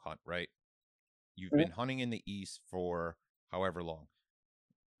first elk hunt, right? You've Mhm, been hunting in the east for however long.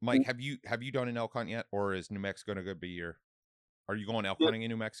 Mike, mhm. have you done an elk hunt yet, or is New Mexico going to be your? Are you going elk Yeah, hunting in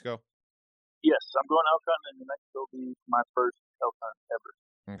New Mexico? yes, I'm going elk hunting in New Mexico. Will be my first elk hunt ever.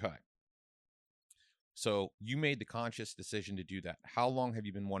 Okay. So you made the conscious decision to do that. How long have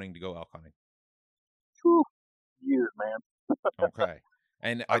you been wanting to go elk hunting? Whew, years, man. Okay.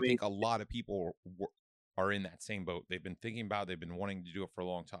 And I I mean, think a lot of people are in that same boat. They've been thinking about it, they've been wanting to do it for a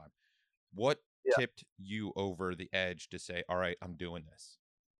long time. What yeah. tipped you over the edge to say, all right, I'm doing this?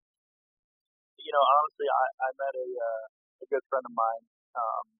 Honestly, I met a good friend of mine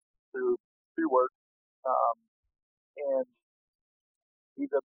through work, um, and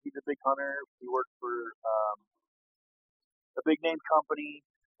he's a big hunter. He works for a big name company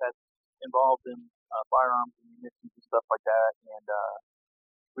that's involved in firearms and munitions and stuff like that. And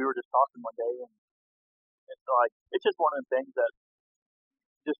we were just talking one day, and it's like it's just one of the things that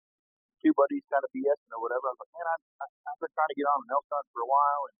just two buddies kind of BSing or whatever. I was like, man, I've been trying to get on an elk hunt for a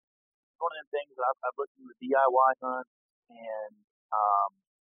while, and it's one of them things that I've looked into DIY hunt and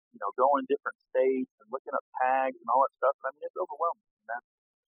going to different states and looking up tags and all that stuff. And I mean, it's overwhelming. And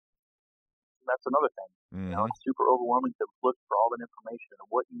that's another thing. Mm-hmm. It's super overwhelming to look for all that information and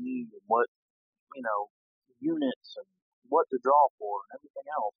what you need and what you know units and what to draw for and everything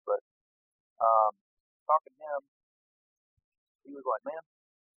else. But um, talking to him, he was like, man,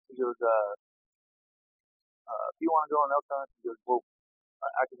 he goes, if you want to go on elk hunt, he goes, well,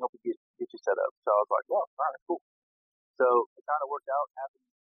 I can help you get you set up. So I was like, well, all right, cool. So it kind of worked out having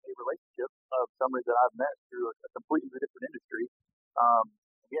a relationship of somebody that I've met through a completely different industry.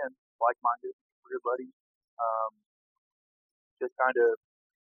 Again, like-minded, weird buddies. Um, just kind of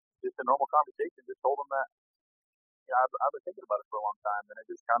just a normal conversation. Just told him that I've been thinking about it for a long time, and it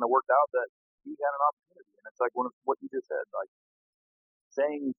just kind of worked out that he had an opportunity. And it's like one of what you just said, like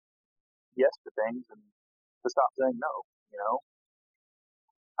saying yes to things and to stop saying no. You know,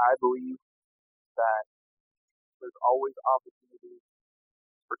 I believe that there's always opportunity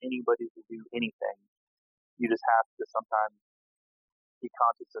for anybody to do anything. You just have to sometimes be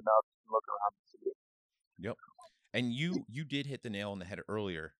conscious enough and look around and see it. Yep. And you did hit the nail on the head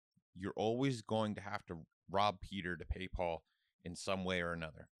earlier. You're always going to have to rob Peter to pay Paul in some way or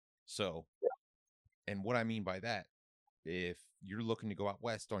another. So, Yeah. and what I mean by that, if you're looking to go out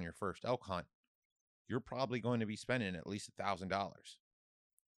west on your first elk hunt, you're probably going to be spending at least $1,000.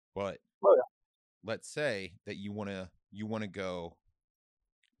 But Oh yeah. let's say that you want to go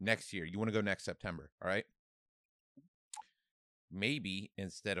next year. You want to go next September, all right? Maybe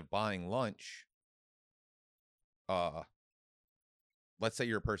instead of buying lunch, uh let's say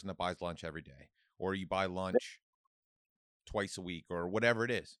you're a person that buys lunch every day, or you buy lunch twice a week, or whatever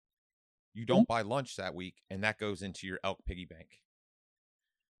it is. You Mm-hmm. don't buy lunch that week, and that goes into your elk piggy bank.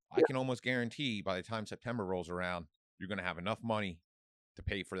 I Yeah. can almost guarantee by the time September rolls around, you're going to have enough money to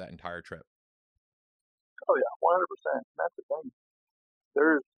pay for that entire trip. Oh yeah. 100%. That's the thing.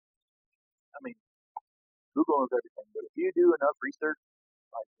 There's, I mean, Google knows everything, but if you do enough research,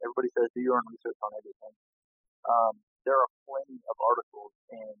 like everybody says, do your own research on everything. There are plenty of articles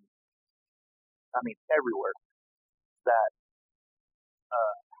and I mean everywhere that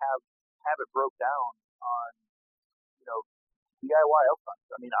uh, have it broke down on you know DIY elk hunts.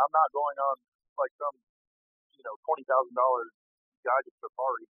 I mean, I'm not going on like some $20,000 guided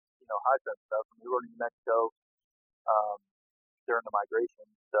safari, high fence stuff. I mean, we're going to New Mexico um, during the migration,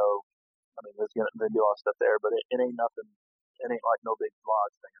 so I mean, there's going to be a lot of stuff there, but it ain't nothing. It ain't like no big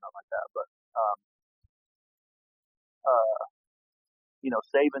lodge thing or nothing like that. But um, uh,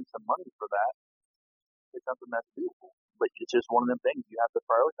 saving some money for that is something that's doable. But it's just one of them things you have to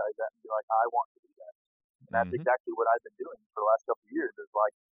prioritize that and be like, I want to do that. And that's Mm-hmm. exactly what I've been doing for the last couple of years. Is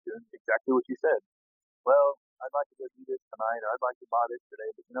like doing exactly what you said. Well, I'd like to go do this tonight, or I'd like to buy this today,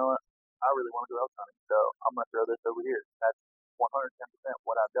 but you know what? I really want to go elk hunting, so I'm going to throw this over here. That's 110%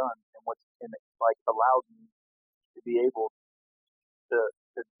 what I've done, and what's in it, like allowed me to be able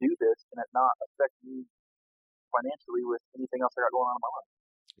to do this and it not affect me financially with anything else I got going on in my life.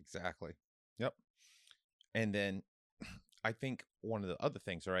 Exactly. Yep. And then I think one of the other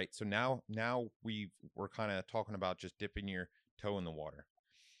things, all right. So now we're kind of talking about just dipping your toe in the water.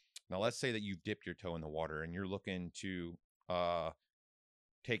 Now let's say that you've dipped your toe in the water and you're looking to uh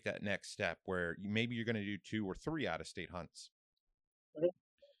take that next step where maybe you're going to do 2 or 3 out of state hunts. Mm-hmm.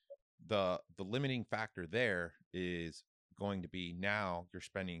 The limiting factor there is going to be now you're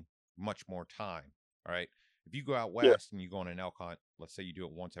spending much more time. All right. If you go out Yeah. west and you go on an elk hunt, let's say you do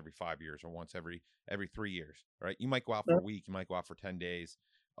it once every 5 years or once every 3 years. All right. You might go out for Mm-hmm. a week, you might go out for 10 days.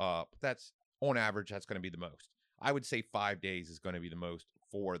 But that's on average, that's going to be the most. I would say 5 days is going to be the most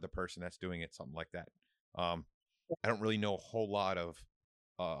for the person that's doing it, something like that. Um, I don't really know a whole lot of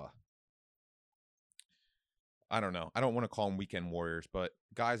uh I don't know. I don't want to call them weekend warriors, but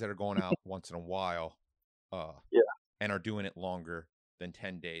guys that are going out once in a while, uh, Yeah. and are doing it longer than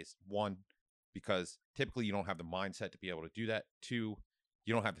 10 days. One, because typically you don't have the mindset to be able to do that. Two,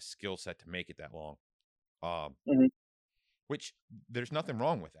 you don't have the skill set to make it that long. Um, Mm-hmm. which there's nothing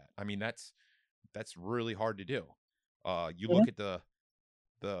wrong with that. I mean, that's really hard to do. You Mm-hmm. look at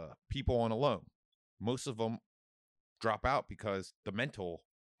the people on a loan. Most of them drop out because the mental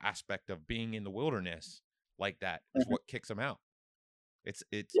aspect of being in the wilderness like that is Mm-hmm. what kicks them out. It's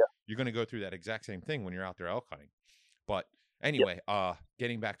Yeah. you're going to go through that exact same thing when you're out there elk hunting. But Yep. anyway,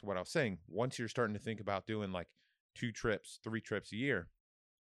 getting back to what I was saying, once you're starting to think about doing like 2 trips, 3 trips a year,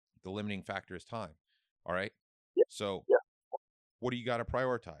 the limiting factor is time. All right. Yep. So Yeah. what do you got to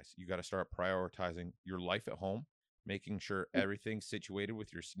prioritize? You got to start prioritizing your life at home, making sure everything's situated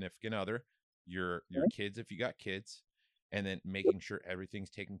with your significant other, your Mm-hmm. kids if you got kids, and then Yep. making sure everything's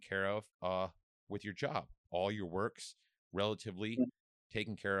taken care of with your job. All your work's relatively Mm-hmm.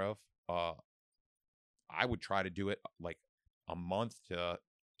 taken care of. Uh I would try to do it like a month to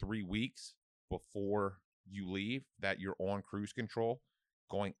 3 weeks before you leave, that you're on cruise control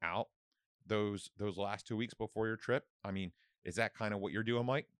going out those last 2 weeks before your trip. I mean, is that kind of what you're doing,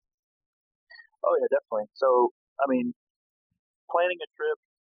 Mike? Oh yeah, definitely. So I mean, planning a trip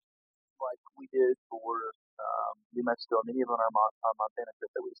like we did for New Mexico and even our Montana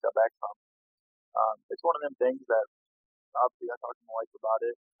trip that we just got back from. It's one of them things that obviously I talked to my wife about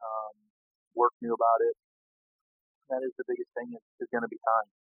it. Work knew about it. That is the biggest thing is going to be time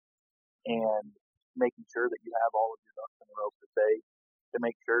and making sure that you have all of your ducks in a row per se to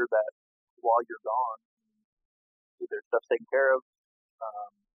make sure that while you're gone, either stuff's taken care of,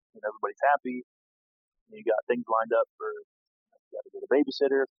 um, everybody's happy, you got things lined up for you got to get a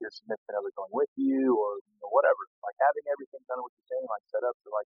babysitter, if your significant other going with you, or whatever. Like having everything done what you're saying, like set up to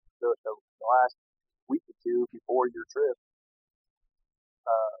like the last week or two before your trip,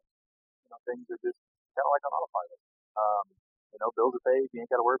 uh, things are just kind of like on autopilot. Um, bills are paid. You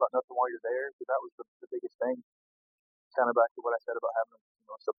ain't got to worry about nothing while you're there. So that was the biggest thing. Kind of back to what I said about having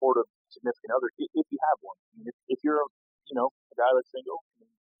a supportive significant other, if you have one. I mean, if you're a guy that's single,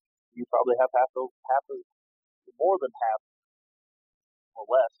 you probably have half of more than half or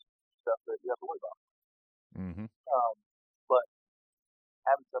less stuff that you have to worry about. Mm-hmm. Um, but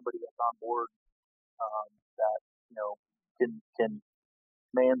having somebody that's on board, that can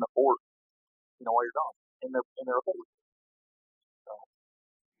man the fort, while you're gone, and they're okay with it. So,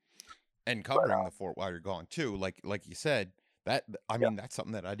 And but covering the fort while you're gone too, like you said, that I yeah, mean that's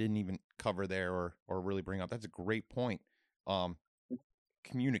something that I didn't even cover there or really bring up. That's a great point. Um,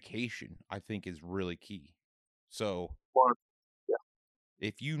 Communication I think is really key. So well, yeah,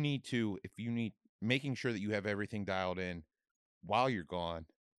 if you need making sure that you have everything dialed in while you're gone,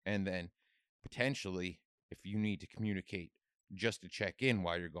 and then potentially if you need to communicate just to check in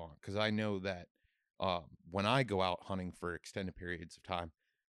while you're gone, because I know that when I go out hunting for extended periods of time,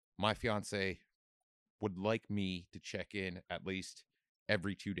 my fiance would like me to check in at least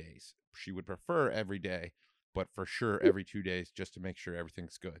every 2 days. She would prefer every day, but for sure yeah, every 2 days just to make sure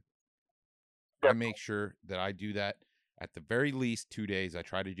everything's good. I make definitely, sure that I do that at the very least 2 days. I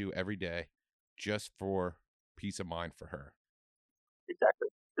try to do every day just for peace of mind for her. exactly.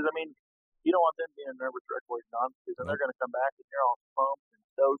 Because I mean, you don't want them being nervous right while you're gone, because then they're Nope. going to come back and you're all pumped and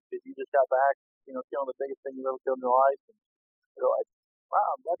stoked because you just got back, killing the biggest thing you've ever killed in your life, and they're like, "Wow,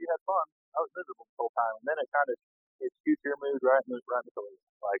 I'm glad you had fun. I was miserable the whole time," and then it shoots your mood right in the toilet.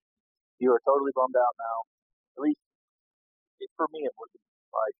 Like you are totally bummed out now. At least for me, it would be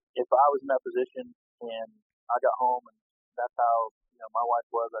like if I was in that position and I got home and that's how my wife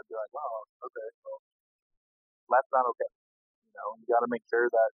was, I'd be like, "Wow, okay, well, that's not okay." You got to make sure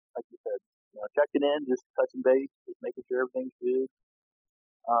that, like you said, checking in, just touching base, just making sure everything's good,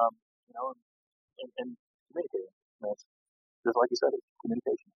 um, and communicating. It's just like you said, it's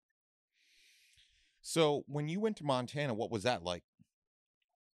communication. So when you went to Montana, what was that like?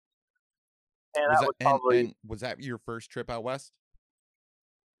 And Was that that was probably and was that your first trip out west?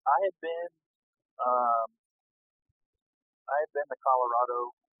 I had been um, I had been to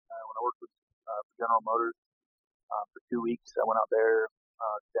Colorado when I worked with General Motors for 2 weeks. I went out there,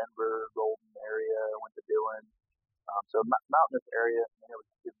 Denver, Golden area, went to Dillon. So mountainous area, and it was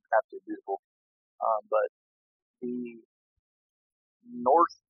absolutely beautiful. But the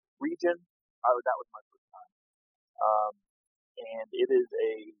north region, that was my first time, um, and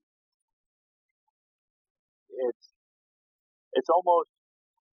it's it's almost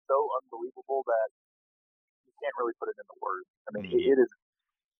so unbelievable that you can't really put it into words. I mean, Mm-hmm.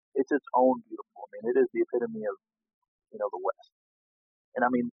 it's its own beautiful. I mean, it is the epitome of the West. And I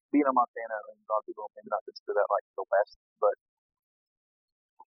mean, being in Montana, I mean, a lot of people maybe not consider that like the West, but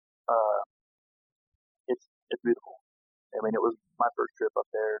uh, it's beautiful. I mean, it was my first trip up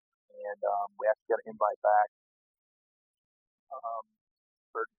there, and we actually got an invite back um,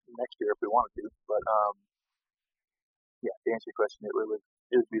 for next year if we wanted to. But yeah, to answer your question, it was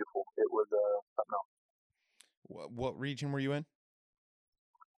beautiful. It was something else. What region were you in?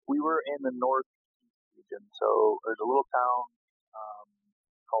 we were in the northeast region, so there's a little town um,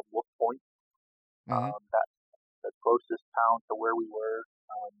 called Wolf Point. Hmm. That's the closest town to where we were.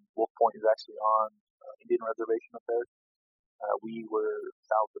 Wolf Point is actually on Indian reservation up there. We were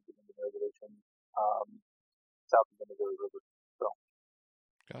south of the Indian reservation, um, south of the Missouri River. So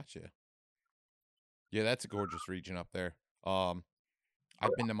Gotcha. Yeah, that's a gorgeous region up there. I've yeah,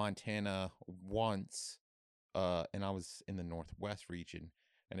 been to Montana once, and I was in the Northwest region,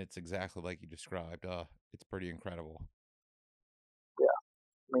 and it's exactly like you described. It's pretty incredible. yeah.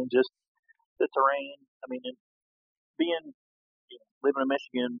 I mean, just the terrain. I mean, and being living in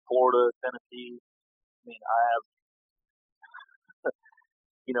Michigan, Florida, Tennessee. I mean, I have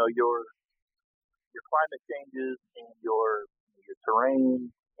your climate changes and your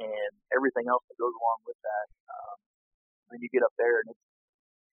terrain and everything else that goes along with that. When you get up there, and it's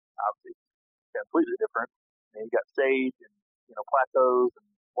obviously completely different. You got sage and plateaus and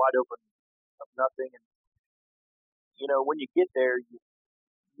wide open of nothing, and when you get there,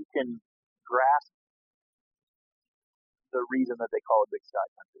 you can grasp the reason that they call it Big Sky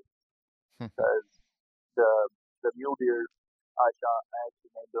Country because the the mule deer I shot, I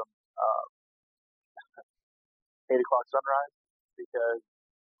actually named them 8 o'clock sunrise because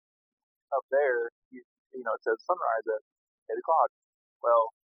up there, it says sunrise at 8 o'clock.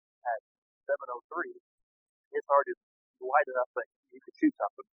 Well, at 7:03, it's already light enough that you could shoot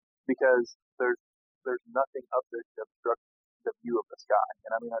something because there's nothing up there to obstruct the view of the sky.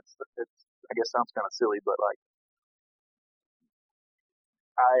 And I mean, it's I guess sounds kind of silly, but like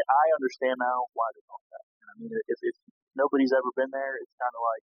I understand now why they call it that. And I mean, if nobody's ever been there, it's kind of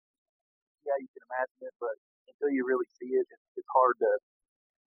like yeah, you can imagine it, but until you really see it, it's hard to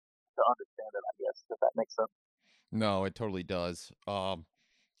understand it. I guess if that makes sense. No, it totally does.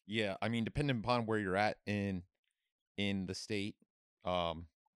 Yeah, I mean, depending upon where you're at in the state, um,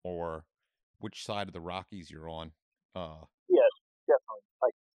 or which side of the Rockies you're on. Uh, Yes, definitely.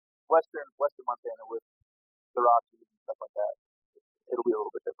 Like Western Montana with the Rockies and stuff like that, it'll be a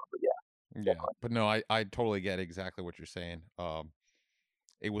little bit different. But yeah, yeah, definitely. but no, I totally get exactly what you're saying.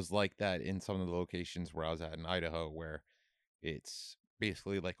 It was like that in some of the locations where I was at in Idaho, where it's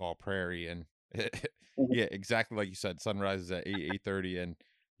basically like all prairie and Mhm. yeah, exactly like you said. Sunrise is at 8:30, and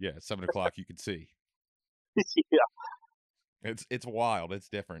yeah, 7 o'clock you could see. yeah, It's wild. It's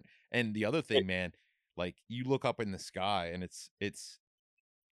different. And the other it, thing, man, like you look up in the sky, and it's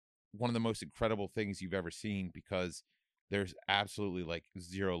one of the most incredible things you've ever seen because there's absolutely like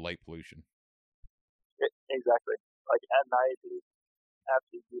zero light pollution. exactly. Like at night, it's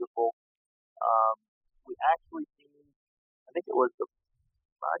absolutely beautiful. Um, we actually seen, I think it was the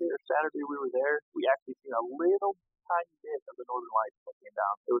Friday or Saturday we were there. We actually seen a little tiny bit of the northern lights that came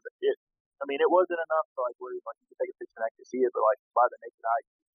down. It was it. I mean, it wasn't enough to like where like you could take a picture and actually see it, but like by the naked eye,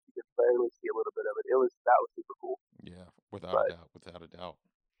 you could barely see a little bit of it. That was super cool. Yeah, without a But doubt, without a doubt.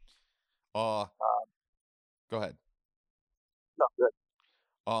 Uh, um, go ahead. no, good.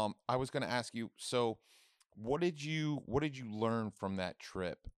 I was going to ask you, so what did you learn from that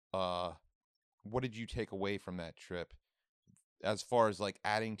trip? Uh, what did you take away from that trip as far as like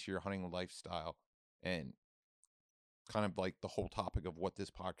adding to your hunting lifestyle and kind of like the whole topic of what this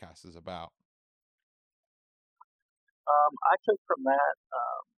podcast is about? I took from that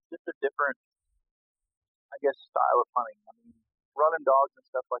just a different, I guess, style of hunting. I mean, running dogs and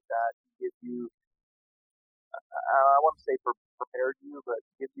stuff like that gives you, I want to say prepared you, but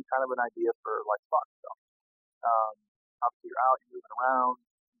gives you kind of an idea for like spot stuff. Um, Obviously, you're out, you're moving around.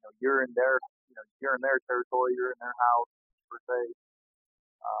 You're in you're in their territory, you're in their house per se.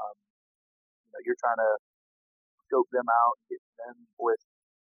 Um, you're trying to scope them out and get them with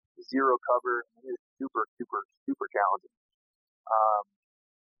zero cover. I mean, it's super, super, super challenging. Um,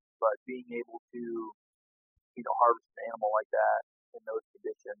 but being able to harvest an animal like that in those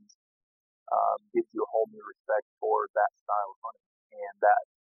conditions gives you a whole new respect for that style of hunting and that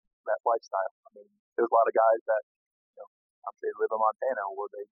lifestyle. I mean, there's a lot of guys that I'm say live in Montana where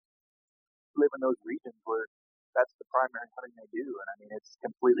they live in those regions where that's the primary hunting they do, and I mean it's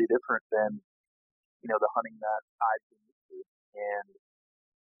completely different than the hunting that I've been used to, and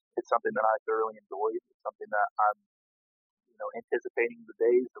it's something that I thoroughly enjoy. It's something that I'm anticipating the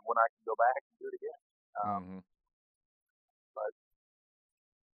days of when I can go back and do it again. Hmm. But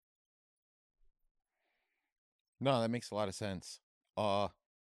No, that makes a lot of sense. Uh,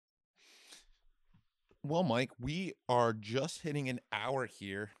 well, Mike, we are just hitting an hour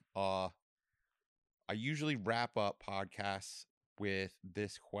here. I usually wrap up podcasts with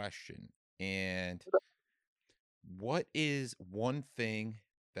this question. And what is one thing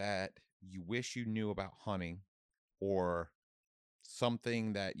that you wish you knew about hunting or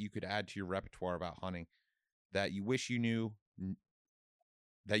something that you could add to your repertoire about hunting that you wish you knew,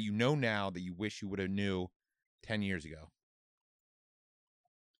 that you know now that you wish you would have knew 10 years ago?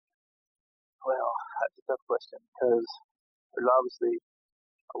 Well, that's a tough question because there's obviously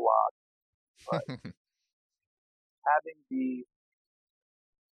a lot, but having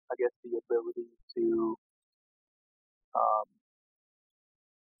I guess, the ability to um,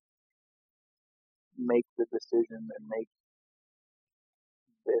 make the decision and make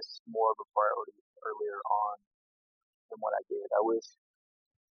this more of a priority earlier on than what I did. I wish,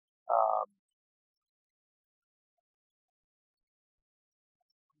 um,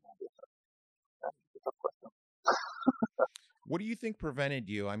 that's a tough question. What do you think prevented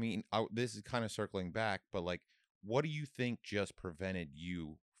you? I mean, this is kind of circling back, but like, what do you think just prevented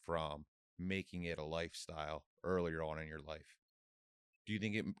you from making it a lifestyle earlier on in your life? Do you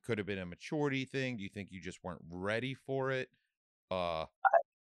think it could have been a maturity thing? Do you think you just weren't ready for it? Uh,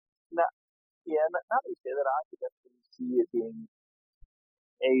 Not, yeah, not to say that I could definitely see it being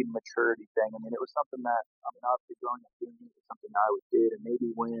a maturity thing. I mean, it was something that, I mean, obviously growing up doing it was something I always did, and maybe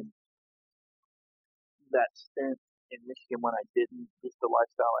when that stint in Michigan when I didn't, just the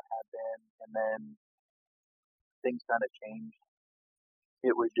lifestyle I had then, and then things kind of changed.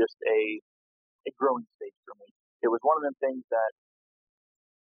 It was just a growing stage for me. It was one of them things that,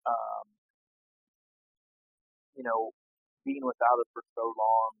 um, you know, being without it for so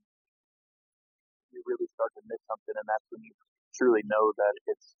long, you really start to miss something, and that's when you truly know that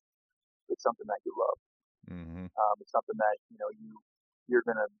it's something that you love. mm-hmm. It's something that you're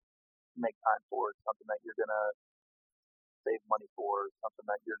gonna make time for. It's something that you're gonna save money for. It's something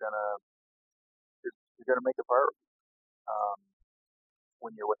that you're gonna make a priority um,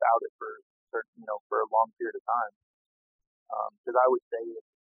 when you're without it for certain, for a long period of time. Because I would say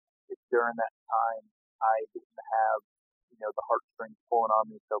if during that time I didn't have the heartstrings pulling on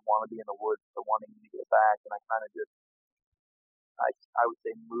me to want to be in the woods, to wanting to get back, and I kind of just I would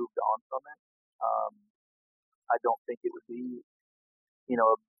say moved on from it. Um, I don't think it would be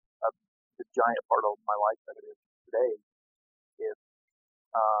the giant part of my life that it is today if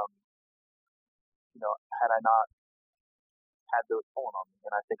um, had I not had those pulling on me.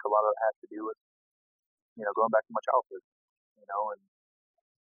 And I think a lot of it has to do with going back to my childhood, and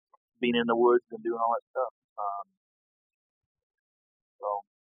being in the woods and doing all that stuff. So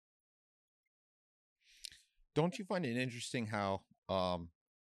Don't you find it interesting how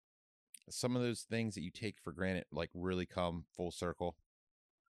some of those things that you take for granted like really come full circle?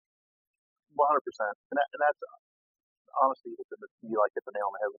 100%, and that's honestly hit the nail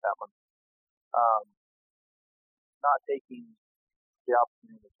on the head with that one. Um, Not taking the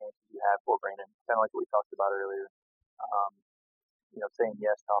opportunity and chances you have for granted, kind of like what we talked about earlier. Um, saying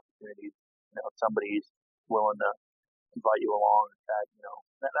yes to opportunities. If somebody's willing to invite you along,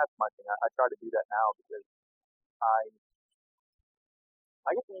 that's my thing. I try to do that now because I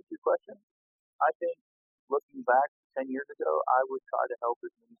I guess to answer your question, I think looking back 10 years ago, I would try to help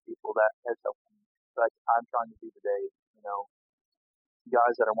as many people that has helped me. Like I'm trying to do today. You know,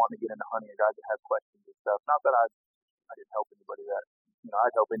 guys that are wanting to get into hunting, or guys that have questions and stuff. Not that I didn't help anybody that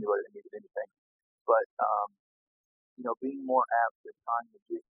I'd help anybody that needed anything, but being more apt to trying to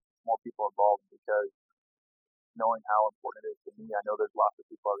get more people involved because knowing how important it is to me, I know there's lots of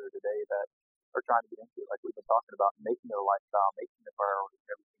people out there today that are trying to get into it, like we've been talking about, making it a lifestyle, making it a priority, and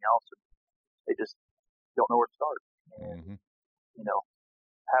everything else, and they just don't know where to start. And Mm-hmm. you know,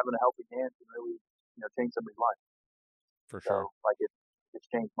 having a helping hand can really change somebody's life. For sure. So like it's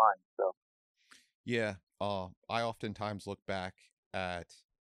changed mine. So Yeah. I oftentimes look back at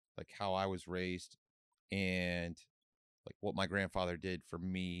like how I was raised and like what my grandfather did for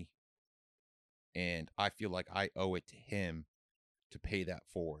me, and I feel like I owe it to him to pay that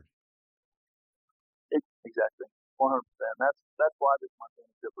forward. exactly, 100%. That's why this Montana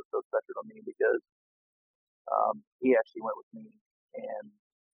was so special to me because he actually went with me, and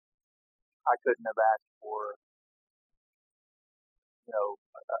I couldn't have asked for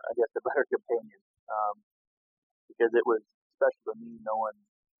I guess a better companion because it was special to me knowing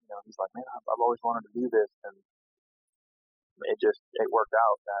he's like, man, I've always wanted to do this, and it worked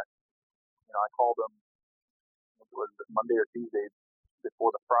out that I called him. It was Monday or Tuesday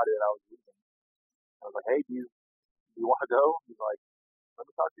before the Friday that I was leaving. I was like, hey, do you want to go? He's like, let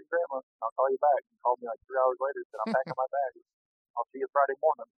me talk to your grandma. I'll call you back. He called me like 3 hours later. Said, I'm packing my bag. I'll see you Friday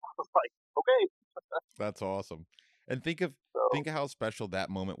morning. I was like, okay. That's awesome. And think of So how special that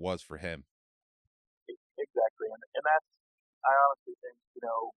moment was for him. exactly, and that's I honestly think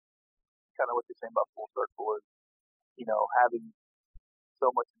kind of what you're saying about full circle is having so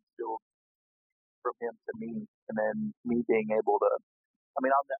much instilled from him to me, and then me being able to. I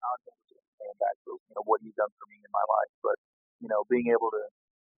mean, I'll never get him back for what he's done for me in my life, but being able to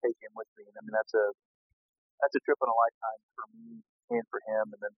take him with me, I mean, that's a trip in a lifetime for me and for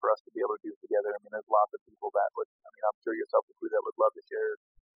him, and then for us to be able to do it together. I mean, there's lots of people that would. I mean, I'm sure yourself included that would love to share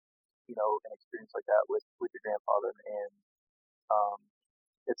an experience like that with your grandfather, and um,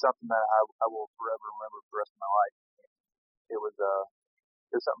 it's something that I will forever remember for the rest of my life. It was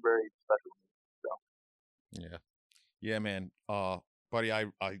something very special to me. So Yeah. Yeah, man. Buddy,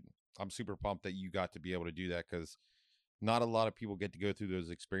 I'm super pumped that you got to be able to do that because not a lot of people get to go through those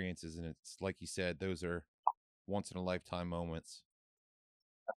experiences, and it's like you said, those are once in a lifetime moments.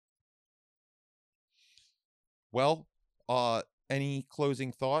 Well, any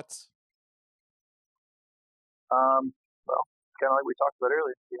closing thoughts? well, kind of like we talked about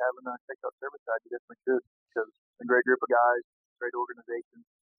earlier, if you haven't checked out Serviceside, you definitely should because it's a great group of guys, great organization,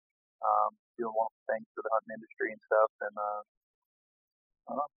 doing wonderful things for the hunting industry and stuff. And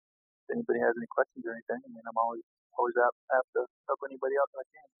I don't know if anybody has any questions or anything. I mean, I'm always apt to help anybody out that I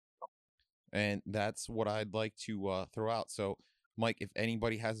can. So. And that's what I'd like to throw out. So, Mike, if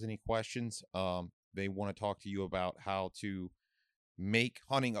anybody has any questions, they want to talk to you about how to make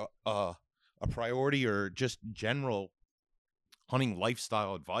hunting a priority or just general hunting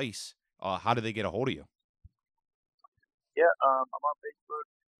lifestyle advice, how do they get a hold of you? Yeah, I'm on Facebook,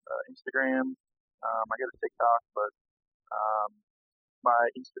 Instagram. I got a TikTok, but my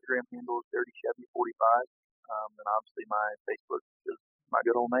Instagram handle is Dirty Chevy 45, and obviously my Facebook is my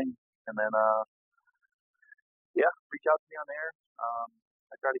good old name. And then yeah, reach out to me on there.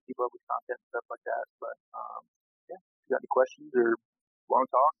 I try to keep up with content and stuff like that. But yeah, if you got any questions or want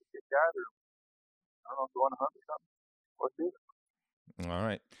to talk, get chat, or I don't know if you want to hunt or something, let's do it. All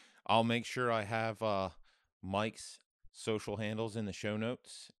right. I'll make sure I have Mike's social handles in the show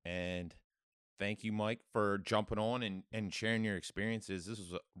notes. And thank you, Mike, for jumping on and sharing your experiences. This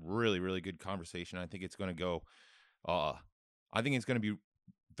was a really, really good conversation. I think it's going to go, I think it's going to be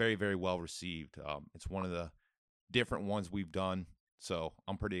very, very well received. It's one of the different ones we've done. So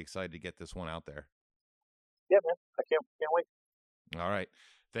I'm pretty excited to get this one out there. Yeah, man. I can't wait. All right.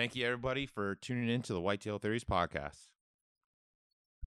 Thank you, everybody, for tuning in to the Whitetail Theories podcast.